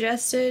have been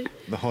suggested.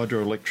 the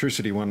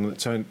hydroelectricity one,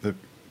 the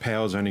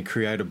power's only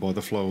created by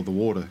the flow of the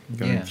water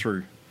going Yeah.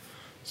 through.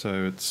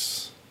 So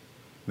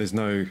there's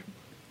no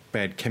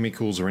bad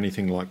chemicals or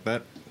anything like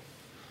that.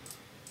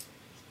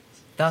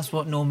 That's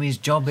what Normie's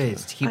job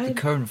is, to keep the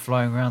current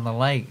flowing around the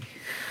lake.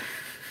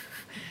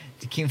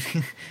 to get...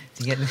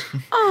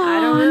 I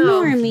don't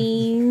know.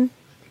 Normie.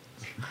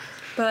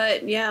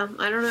 But yeah,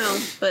 I don't know.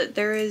 But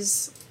there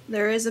is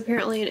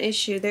apparently an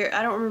issue there.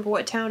 I don't remember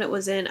what town it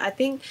was in. I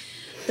think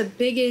the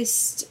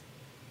biggest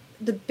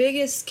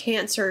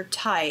cancer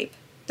type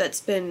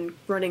that's been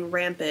running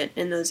rampant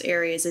in those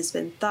areas has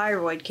been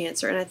thyroid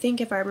cancer. And I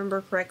think if I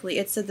remember correctly,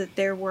 it said that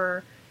there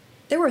were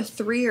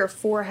 3 or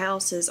 4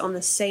 houses on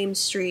the same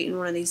street in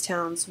one of these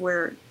towns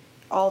where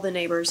all the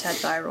neighbors had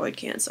thyroid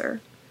cancer.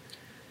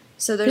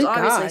 So there's Good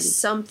obviously God.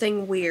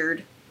 something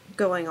weird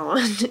going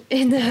on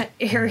in that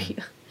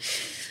area.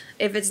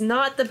 If it's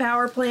not the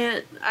power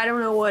plant, I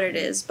don't know what it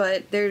is,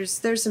 but there's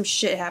some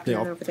shit happening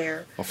Yeah, over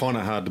there. I find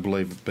it hard to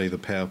believe it'd be the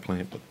power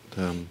plant, but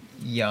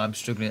Yeah, I'm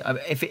struggling. Yeah.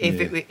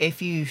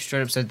 If you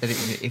straight up said that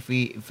if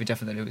we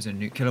definitely it was a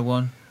nuclear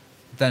one,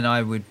 then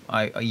I'd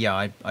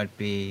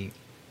be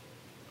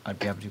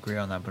able to agree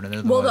on that.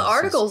 But Well, the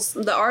articles,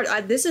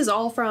 this is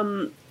all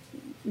from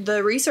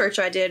the research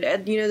I did.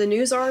 The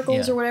news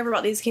articles Yeah. or whatever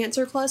about these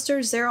cancer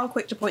clusters. They're all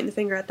quick to point the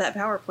finger at that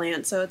power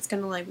plant. So it's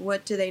kind of like,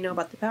 what do they know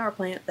about the power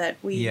plant that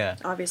we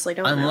obviously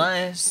don't know?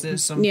 unless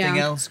there's something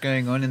else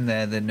going on in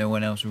there that no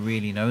one else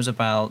really knows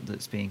about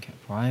that's being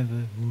kept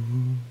private.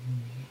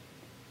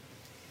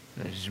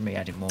 That's just me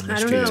adding more I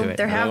mystery don't to know. it.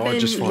 There have I been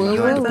just find it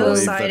hard to UFO believe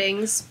that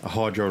sightings. a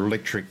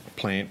hydroelectric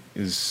plant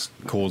is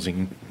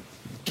causing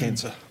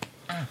cancer.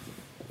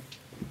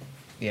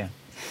 Yeah.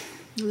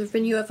 There have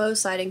been UFO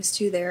sightings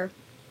too there.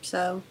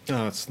 So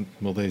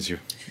Well, there's your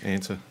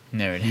answer.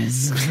 There it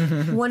is.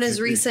 one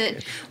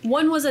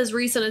was as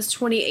recent as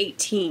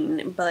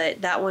 2018,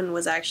 but that one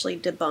was actually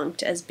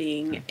debunked as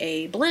being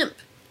a blimp.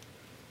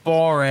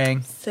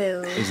 Boring.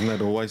 So Isn't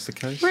that always the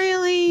case?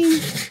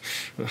 Really?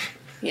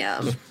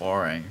 yeah.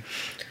 Boring.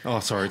 Oh,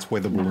 sorry, it's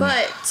weather balloon.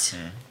 But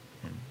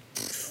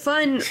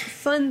fun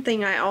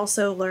thing I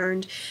also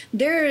learned,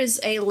 there is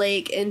a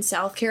lake in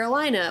South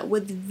Carolina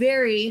with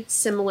very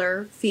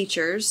similar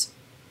features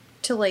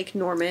to Lake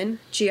Norman,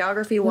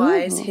 geography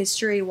wise, Ooh.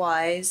 history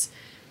wise,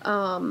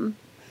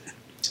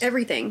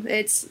 everything.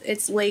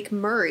 It's Lake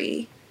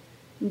Murray.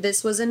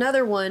 This was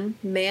another one,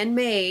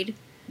 man-made,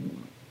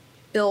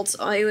 built.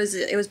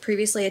 It was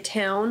previously a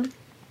town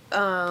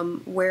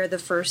where the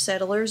first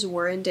settlers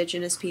were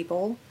indigenous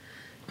people.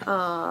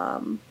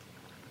 The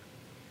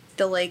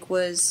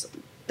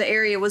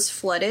area was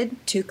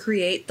flooded to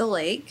create the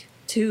lake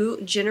to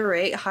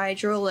generate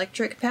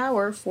hydroelectric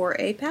power for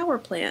a power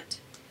plant.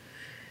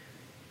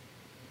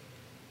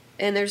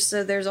 And there's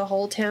a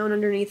whole town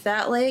underneath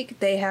that lake.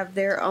 They have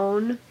their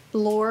own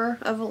lore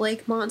of a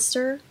lake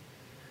monster.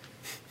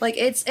 Like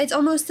it's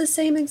almost the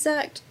same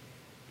exact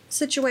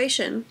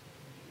situation.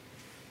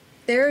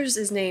 Theirs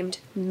is named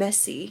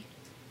Messy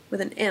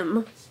with an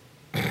M.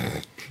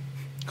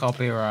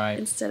 Copyright.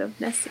 instead of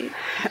Nessie.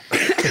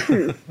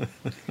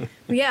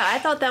 Yeah, I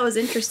thought that was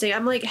interesting.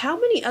 I'm like, how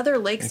many other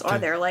lakes are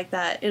there like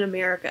that in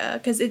America?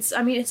 Because it's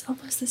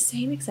almost the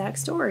same exact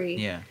story.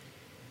 Yeah.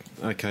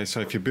 Okay, so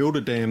if you build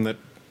a dam that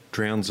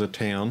drowns a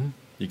town,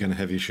 you're going to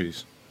have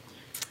issues.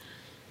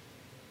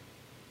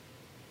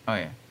 Oh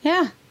yeah.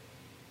 Yeah.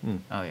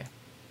 Oh yeah.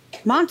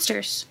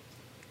 Monsters.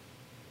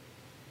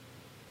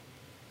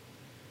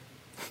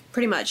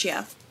 Pretty much,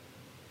 yeah.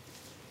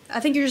 I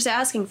think you're just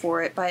asking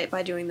for it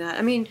by doing that.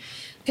 I mean,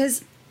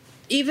 because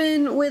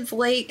even with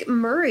Lake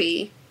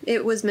Murray,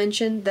 it was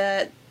mentioned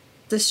that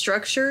the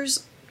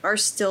structures are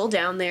still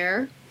down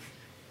there,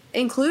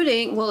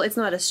 including, well, it's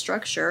not a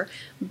structure,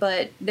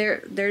 but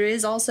there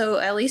is also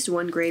at least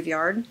one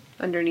graveyard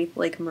underneath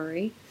Lake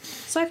Murray.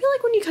 So I feel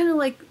like when you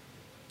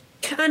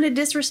kind of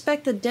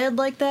disrespect the dead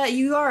like that,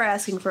 you are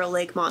asking for a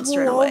lake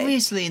monster in a Well, way.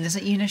 obviously, and there's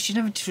you should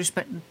never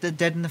disrespect the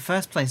dead in the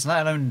first place,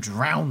 let alone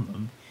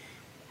drown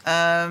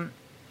them.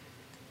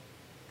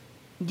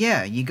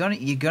 Yeah, you're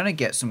gonna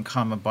get some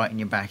karma biting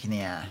you back in the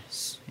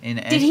ass.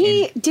 Did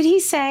he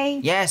say?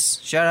 Yes.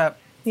 Shut up.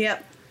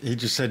 Yep. He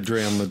just said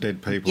drown the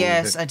dead people.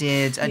 Yes, I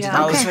did. I did. Yeah.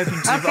 I was Okay.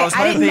 hoping to. Okay, I was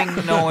I didn't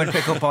hoping no one would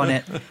pick up on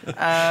it.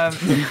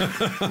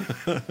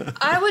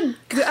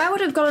 I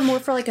would have gone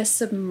more for like a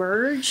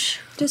submerge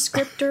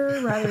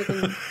descriptor rather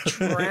than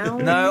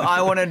drown. No,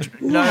 I want to.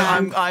 No,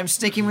 Yeah. I'm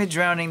sticking with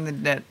drowning the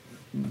dead.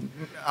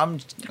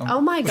 Oh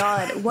my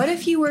god! What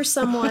if you were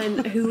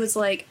someone who was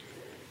like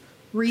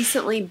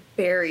recently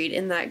buried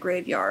in that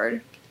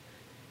graveyard,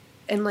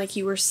 and like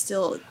you were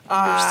still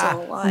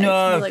alive?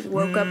 no. You like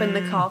woke up in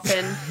the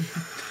coffin,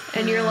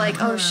 and you're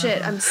like, oh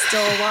shit, I'm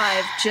still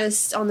alive,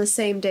 just on the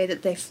same day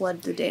that they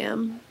flooded the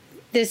dam.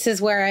 This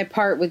is where I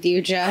part with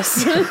you,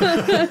 Jess.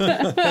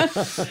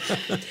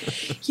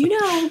 You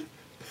know,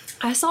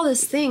 I saw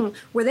this thing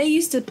where they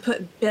used to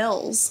put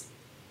bells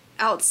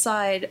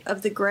outside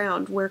of the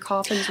ground where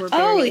coffins were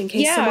buried Oh, in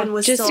case yeah, someone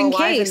was just still in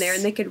alive case. in there,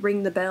 and they could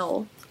ring the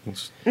bell. Grab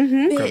the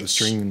Bitch.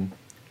 string.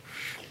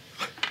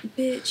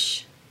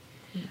 Bitch.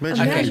 Imagine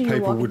how Imagine many you're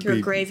people walking would through a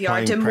be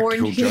graveyard playing to mourn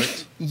practical you.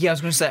 jokes. Yeah, I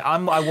was going to say I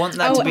want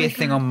that to be a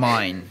thing on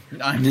mine.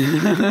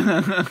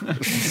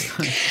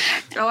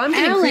 Oh, I'm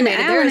getting Alan- cremated.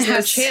 There Alan is no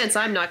has- chance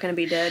I'm not going to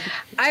be dead.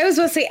 I was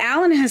going to say,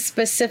 Alan has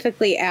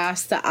specifically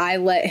asked that I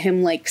let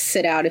him like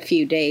sit out a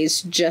few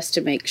days just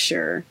to make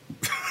sure.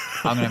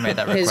 I'm going to make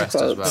that His request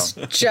as quotes,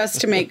 well.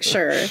 just to make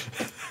sure.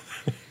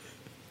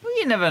 Well,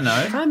 you never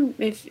know.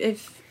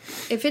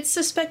 If it's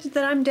suspected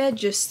that I'm dead,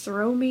 just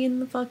throw me in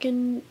the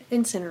fucking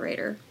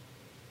incinerator.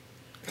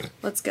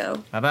 Let's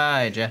go. Bye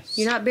bye, Jess.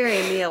 You're not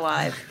burying me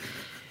alive.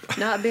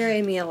 Not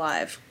burying me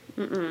alive.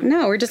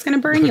 No, we're just going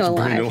to burn you Burn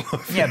alive. you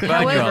alive. Yeah,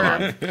 burn you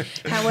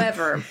alive.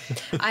 However,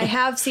 I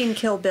have seen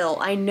Kill Bill.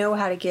 I know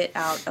how to get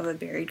out of a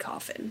buried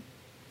coffin.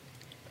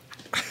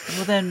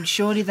 Well then,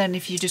 surely then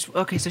if you just...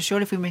 Okay, so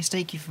surely if we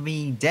mistake you for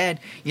being dead,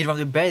 you'd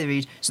rather be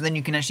buried, so then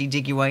you can actually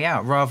dig your way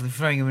out, rather than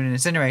throwing you in an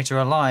incinerator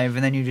alive,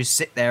 and then you just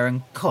sit there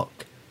and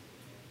cook.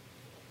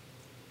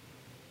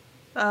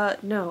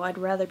 No, I'd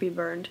rather be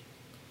burned.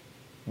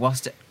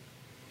 Whilst it...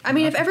 I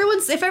mean, if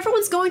everyone's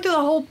going through the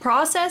whole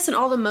process and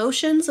all the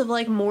motions of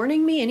like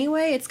mourning me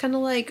anyway, it's kind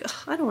of like ugh,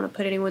 I don't want to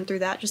put anyone through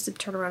that just to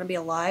turn around and be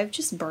alive.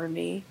 Just burn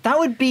me. That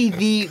would be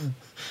the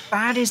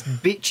baddest,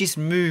 bitchest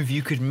move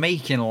you could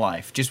make in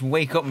life. Just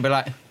wake up and be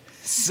like,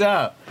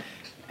 so...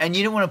 And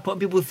you don't want to put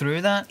people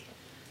through that?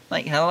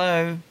 Like,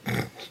 hello?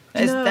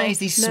 That is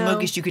the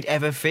smuggest you could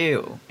ever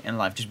feel in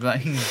life. Just be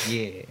like,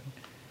 yeah.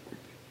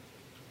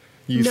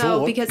 You No,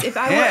 thought? because if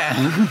I were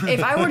Yeah.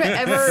 if I were to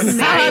ever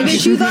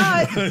manage if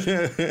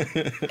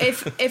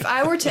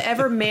I were to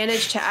ever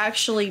manage to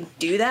actually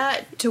do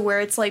that to where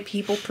it's like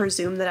people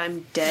presume that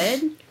I'm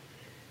dead,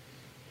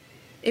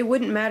 it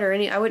wouldn't matter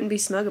I wouldn't be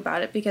smug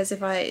about it, because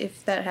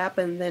if that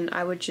happened, then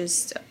I'd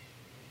use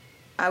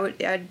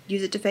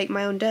it to fake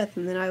my own death,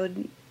 and then I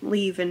would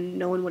leave and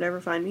no one would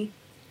ever find me.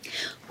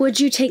 Would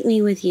you take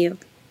me with you?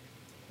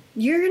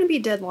 You're going to be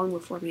dead long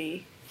before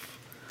me.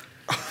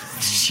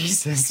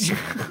 Jesus.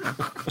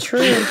 True.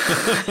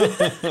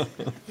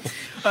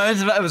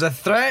 That was a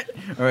threat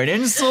or an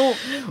insult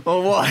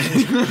or what?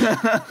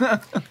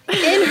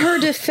 In her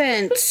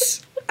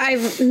defense,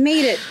 I've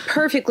made it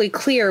perfectly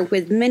clear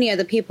with many of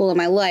the people in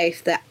my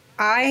life that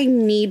I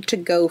need to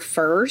go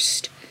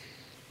first.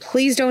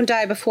 Please don't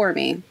die before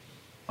me.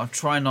 I'll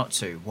try not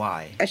to.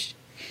 Why?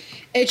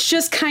 It's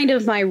just kind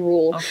of my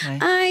rule. Okay.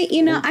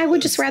 I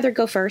would just rather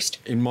go first.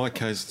 In my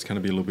case, it's going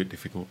to be a little bit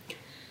difficult.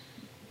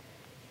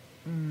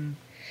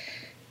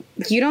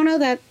 You don't know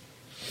that.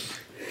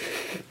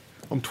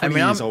 I'm 20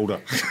 years I'm-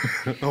 older.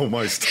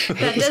 Almost.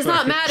 That does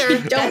not matter.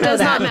 That know does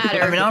not that.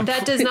 matter. I mean,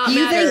 that does not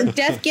You matter. think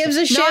death gives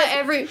a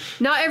shit?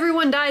 Not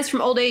everyone dies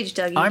from old age,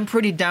 Dougie. I'm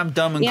pretty damn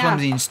dumb and Yeah.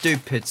 clumsy and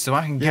stupid, so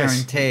I can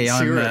Yes, guarantee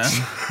cigarettes.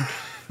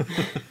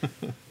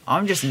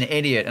 I'm just an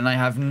idiot and I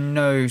have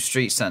no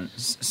street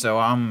sense. So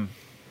I'm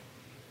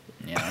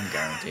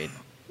guaranteed.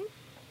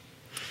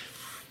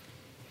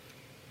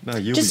 No,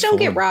 you'll Just be don't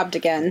get fine. robbed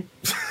again.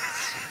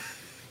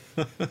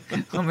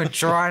 I'm gonna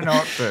try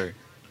not to.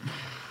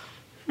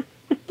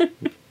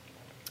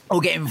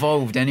 or get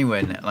involved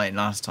anyway, like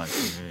last time.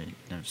 Really,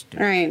 no, just do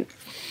it. Right.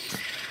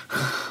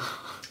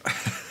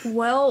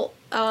 Well,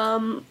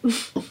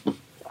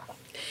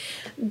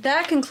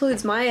 that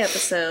concludes my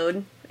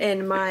episode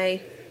and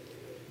my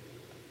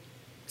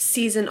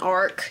season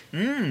arc.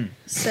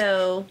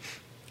 So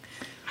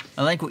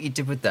I like what you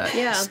did with that.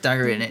 Yeah.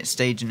 Staggering it,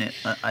 staging it.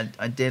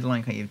 I did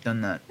like how you've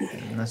done that.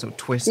 Nice little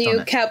twist on You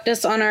it. kept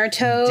us on our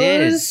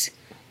toes.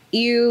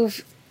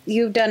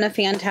 You've done a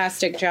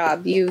fantastic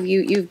job.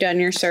 You've done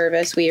your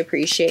service. We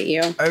appreciate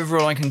you.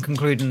 Overall, I can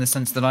conclude in the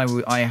sense that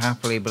I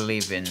happily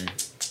believe in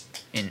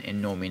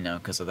Normie now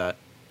because of that.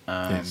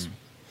 Yes.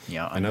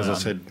 Yeah. And as I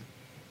said,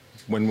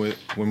 when we're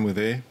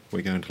there,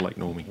 we're going to Lake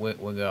Normie. we're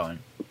going.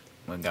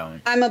 We're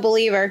going. I'm a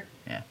believer.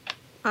 Yeah.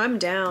 I'm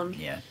down.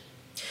 Yeah.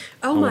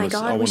 Oh I my wanna- I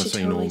god, we wanna should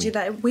see totally Normie. do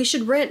that.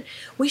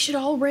 We should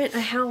all rent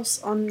a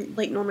house on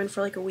Lake Norman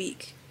for like a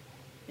week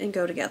and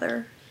go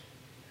together.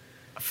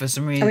 For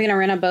some Are we reason, gonna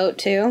rent a boat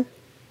too?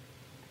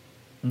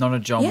 not a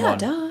John Yeah, one.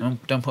 duh.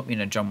 Don't put me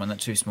in a John one.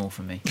 That's too small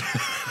for me.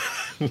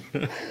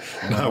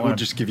 I will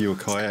just give you a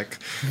kayak.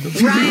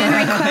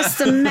 Ryan requests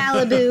a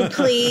Malibu,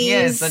 please.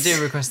 Yes, I do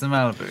request the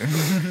Malibu.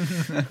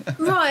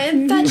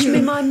 Ryan, fetch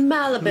me my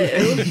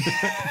Malibu.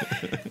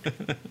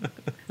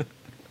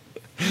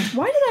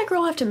 Why did that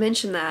girl have to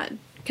mention that?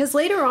 Because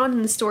later on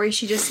in the story,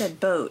 she just said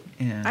boat.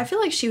 Yeah. I feel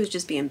like she was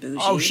just being bougie.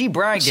 Oh, she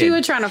bragging. She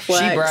was trying to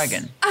flex. She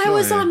bragging. I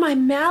was yeah. on my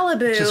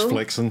Malibu. Just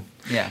flexing.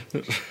 Yeah,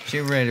 she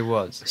really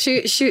was.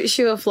 She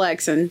was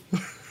flexing.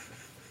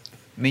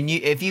 I mean,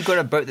 if you got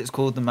a boat that's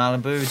called the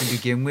Malibu to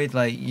begin with,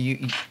 like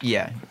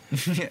yeah,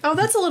 Oh,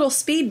 that's a little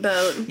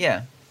speedboat.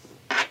 yeah,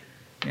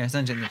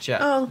 send it in the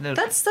chat. Oh, Little-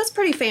 that's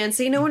pretty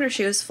fancy. No wonder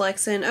she was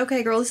flexing.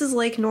 Okay, girl, this is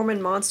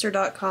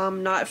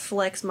LakeNormanMonster.com, not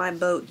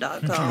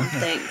FlexMyBoat.com.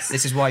 Thanks.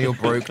 This is why you're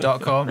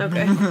broke.com.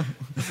 Okay.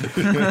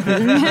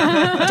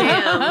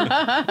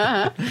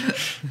 Damn.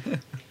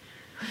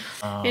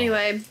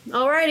 Anyway,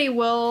 alrighty.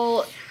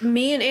 Well,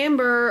 me and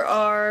Amber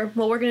are.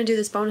 Well, we're gonna do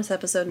this bonus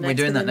episode next. We're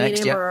doing and that then next, Me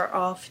and yeah. Amber are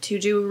off to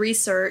do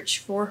research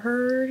for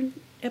her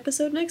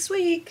episode next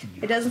week.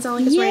 It doesn't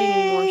sound like it's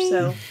raining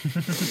anymore. So,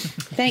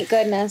 Thank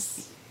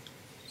goodness.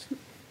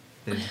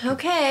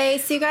 okay.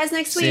 See you guys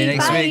next week. See you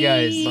next Bye. week,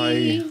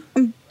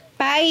 guys.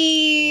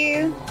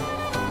 Bye. Bye.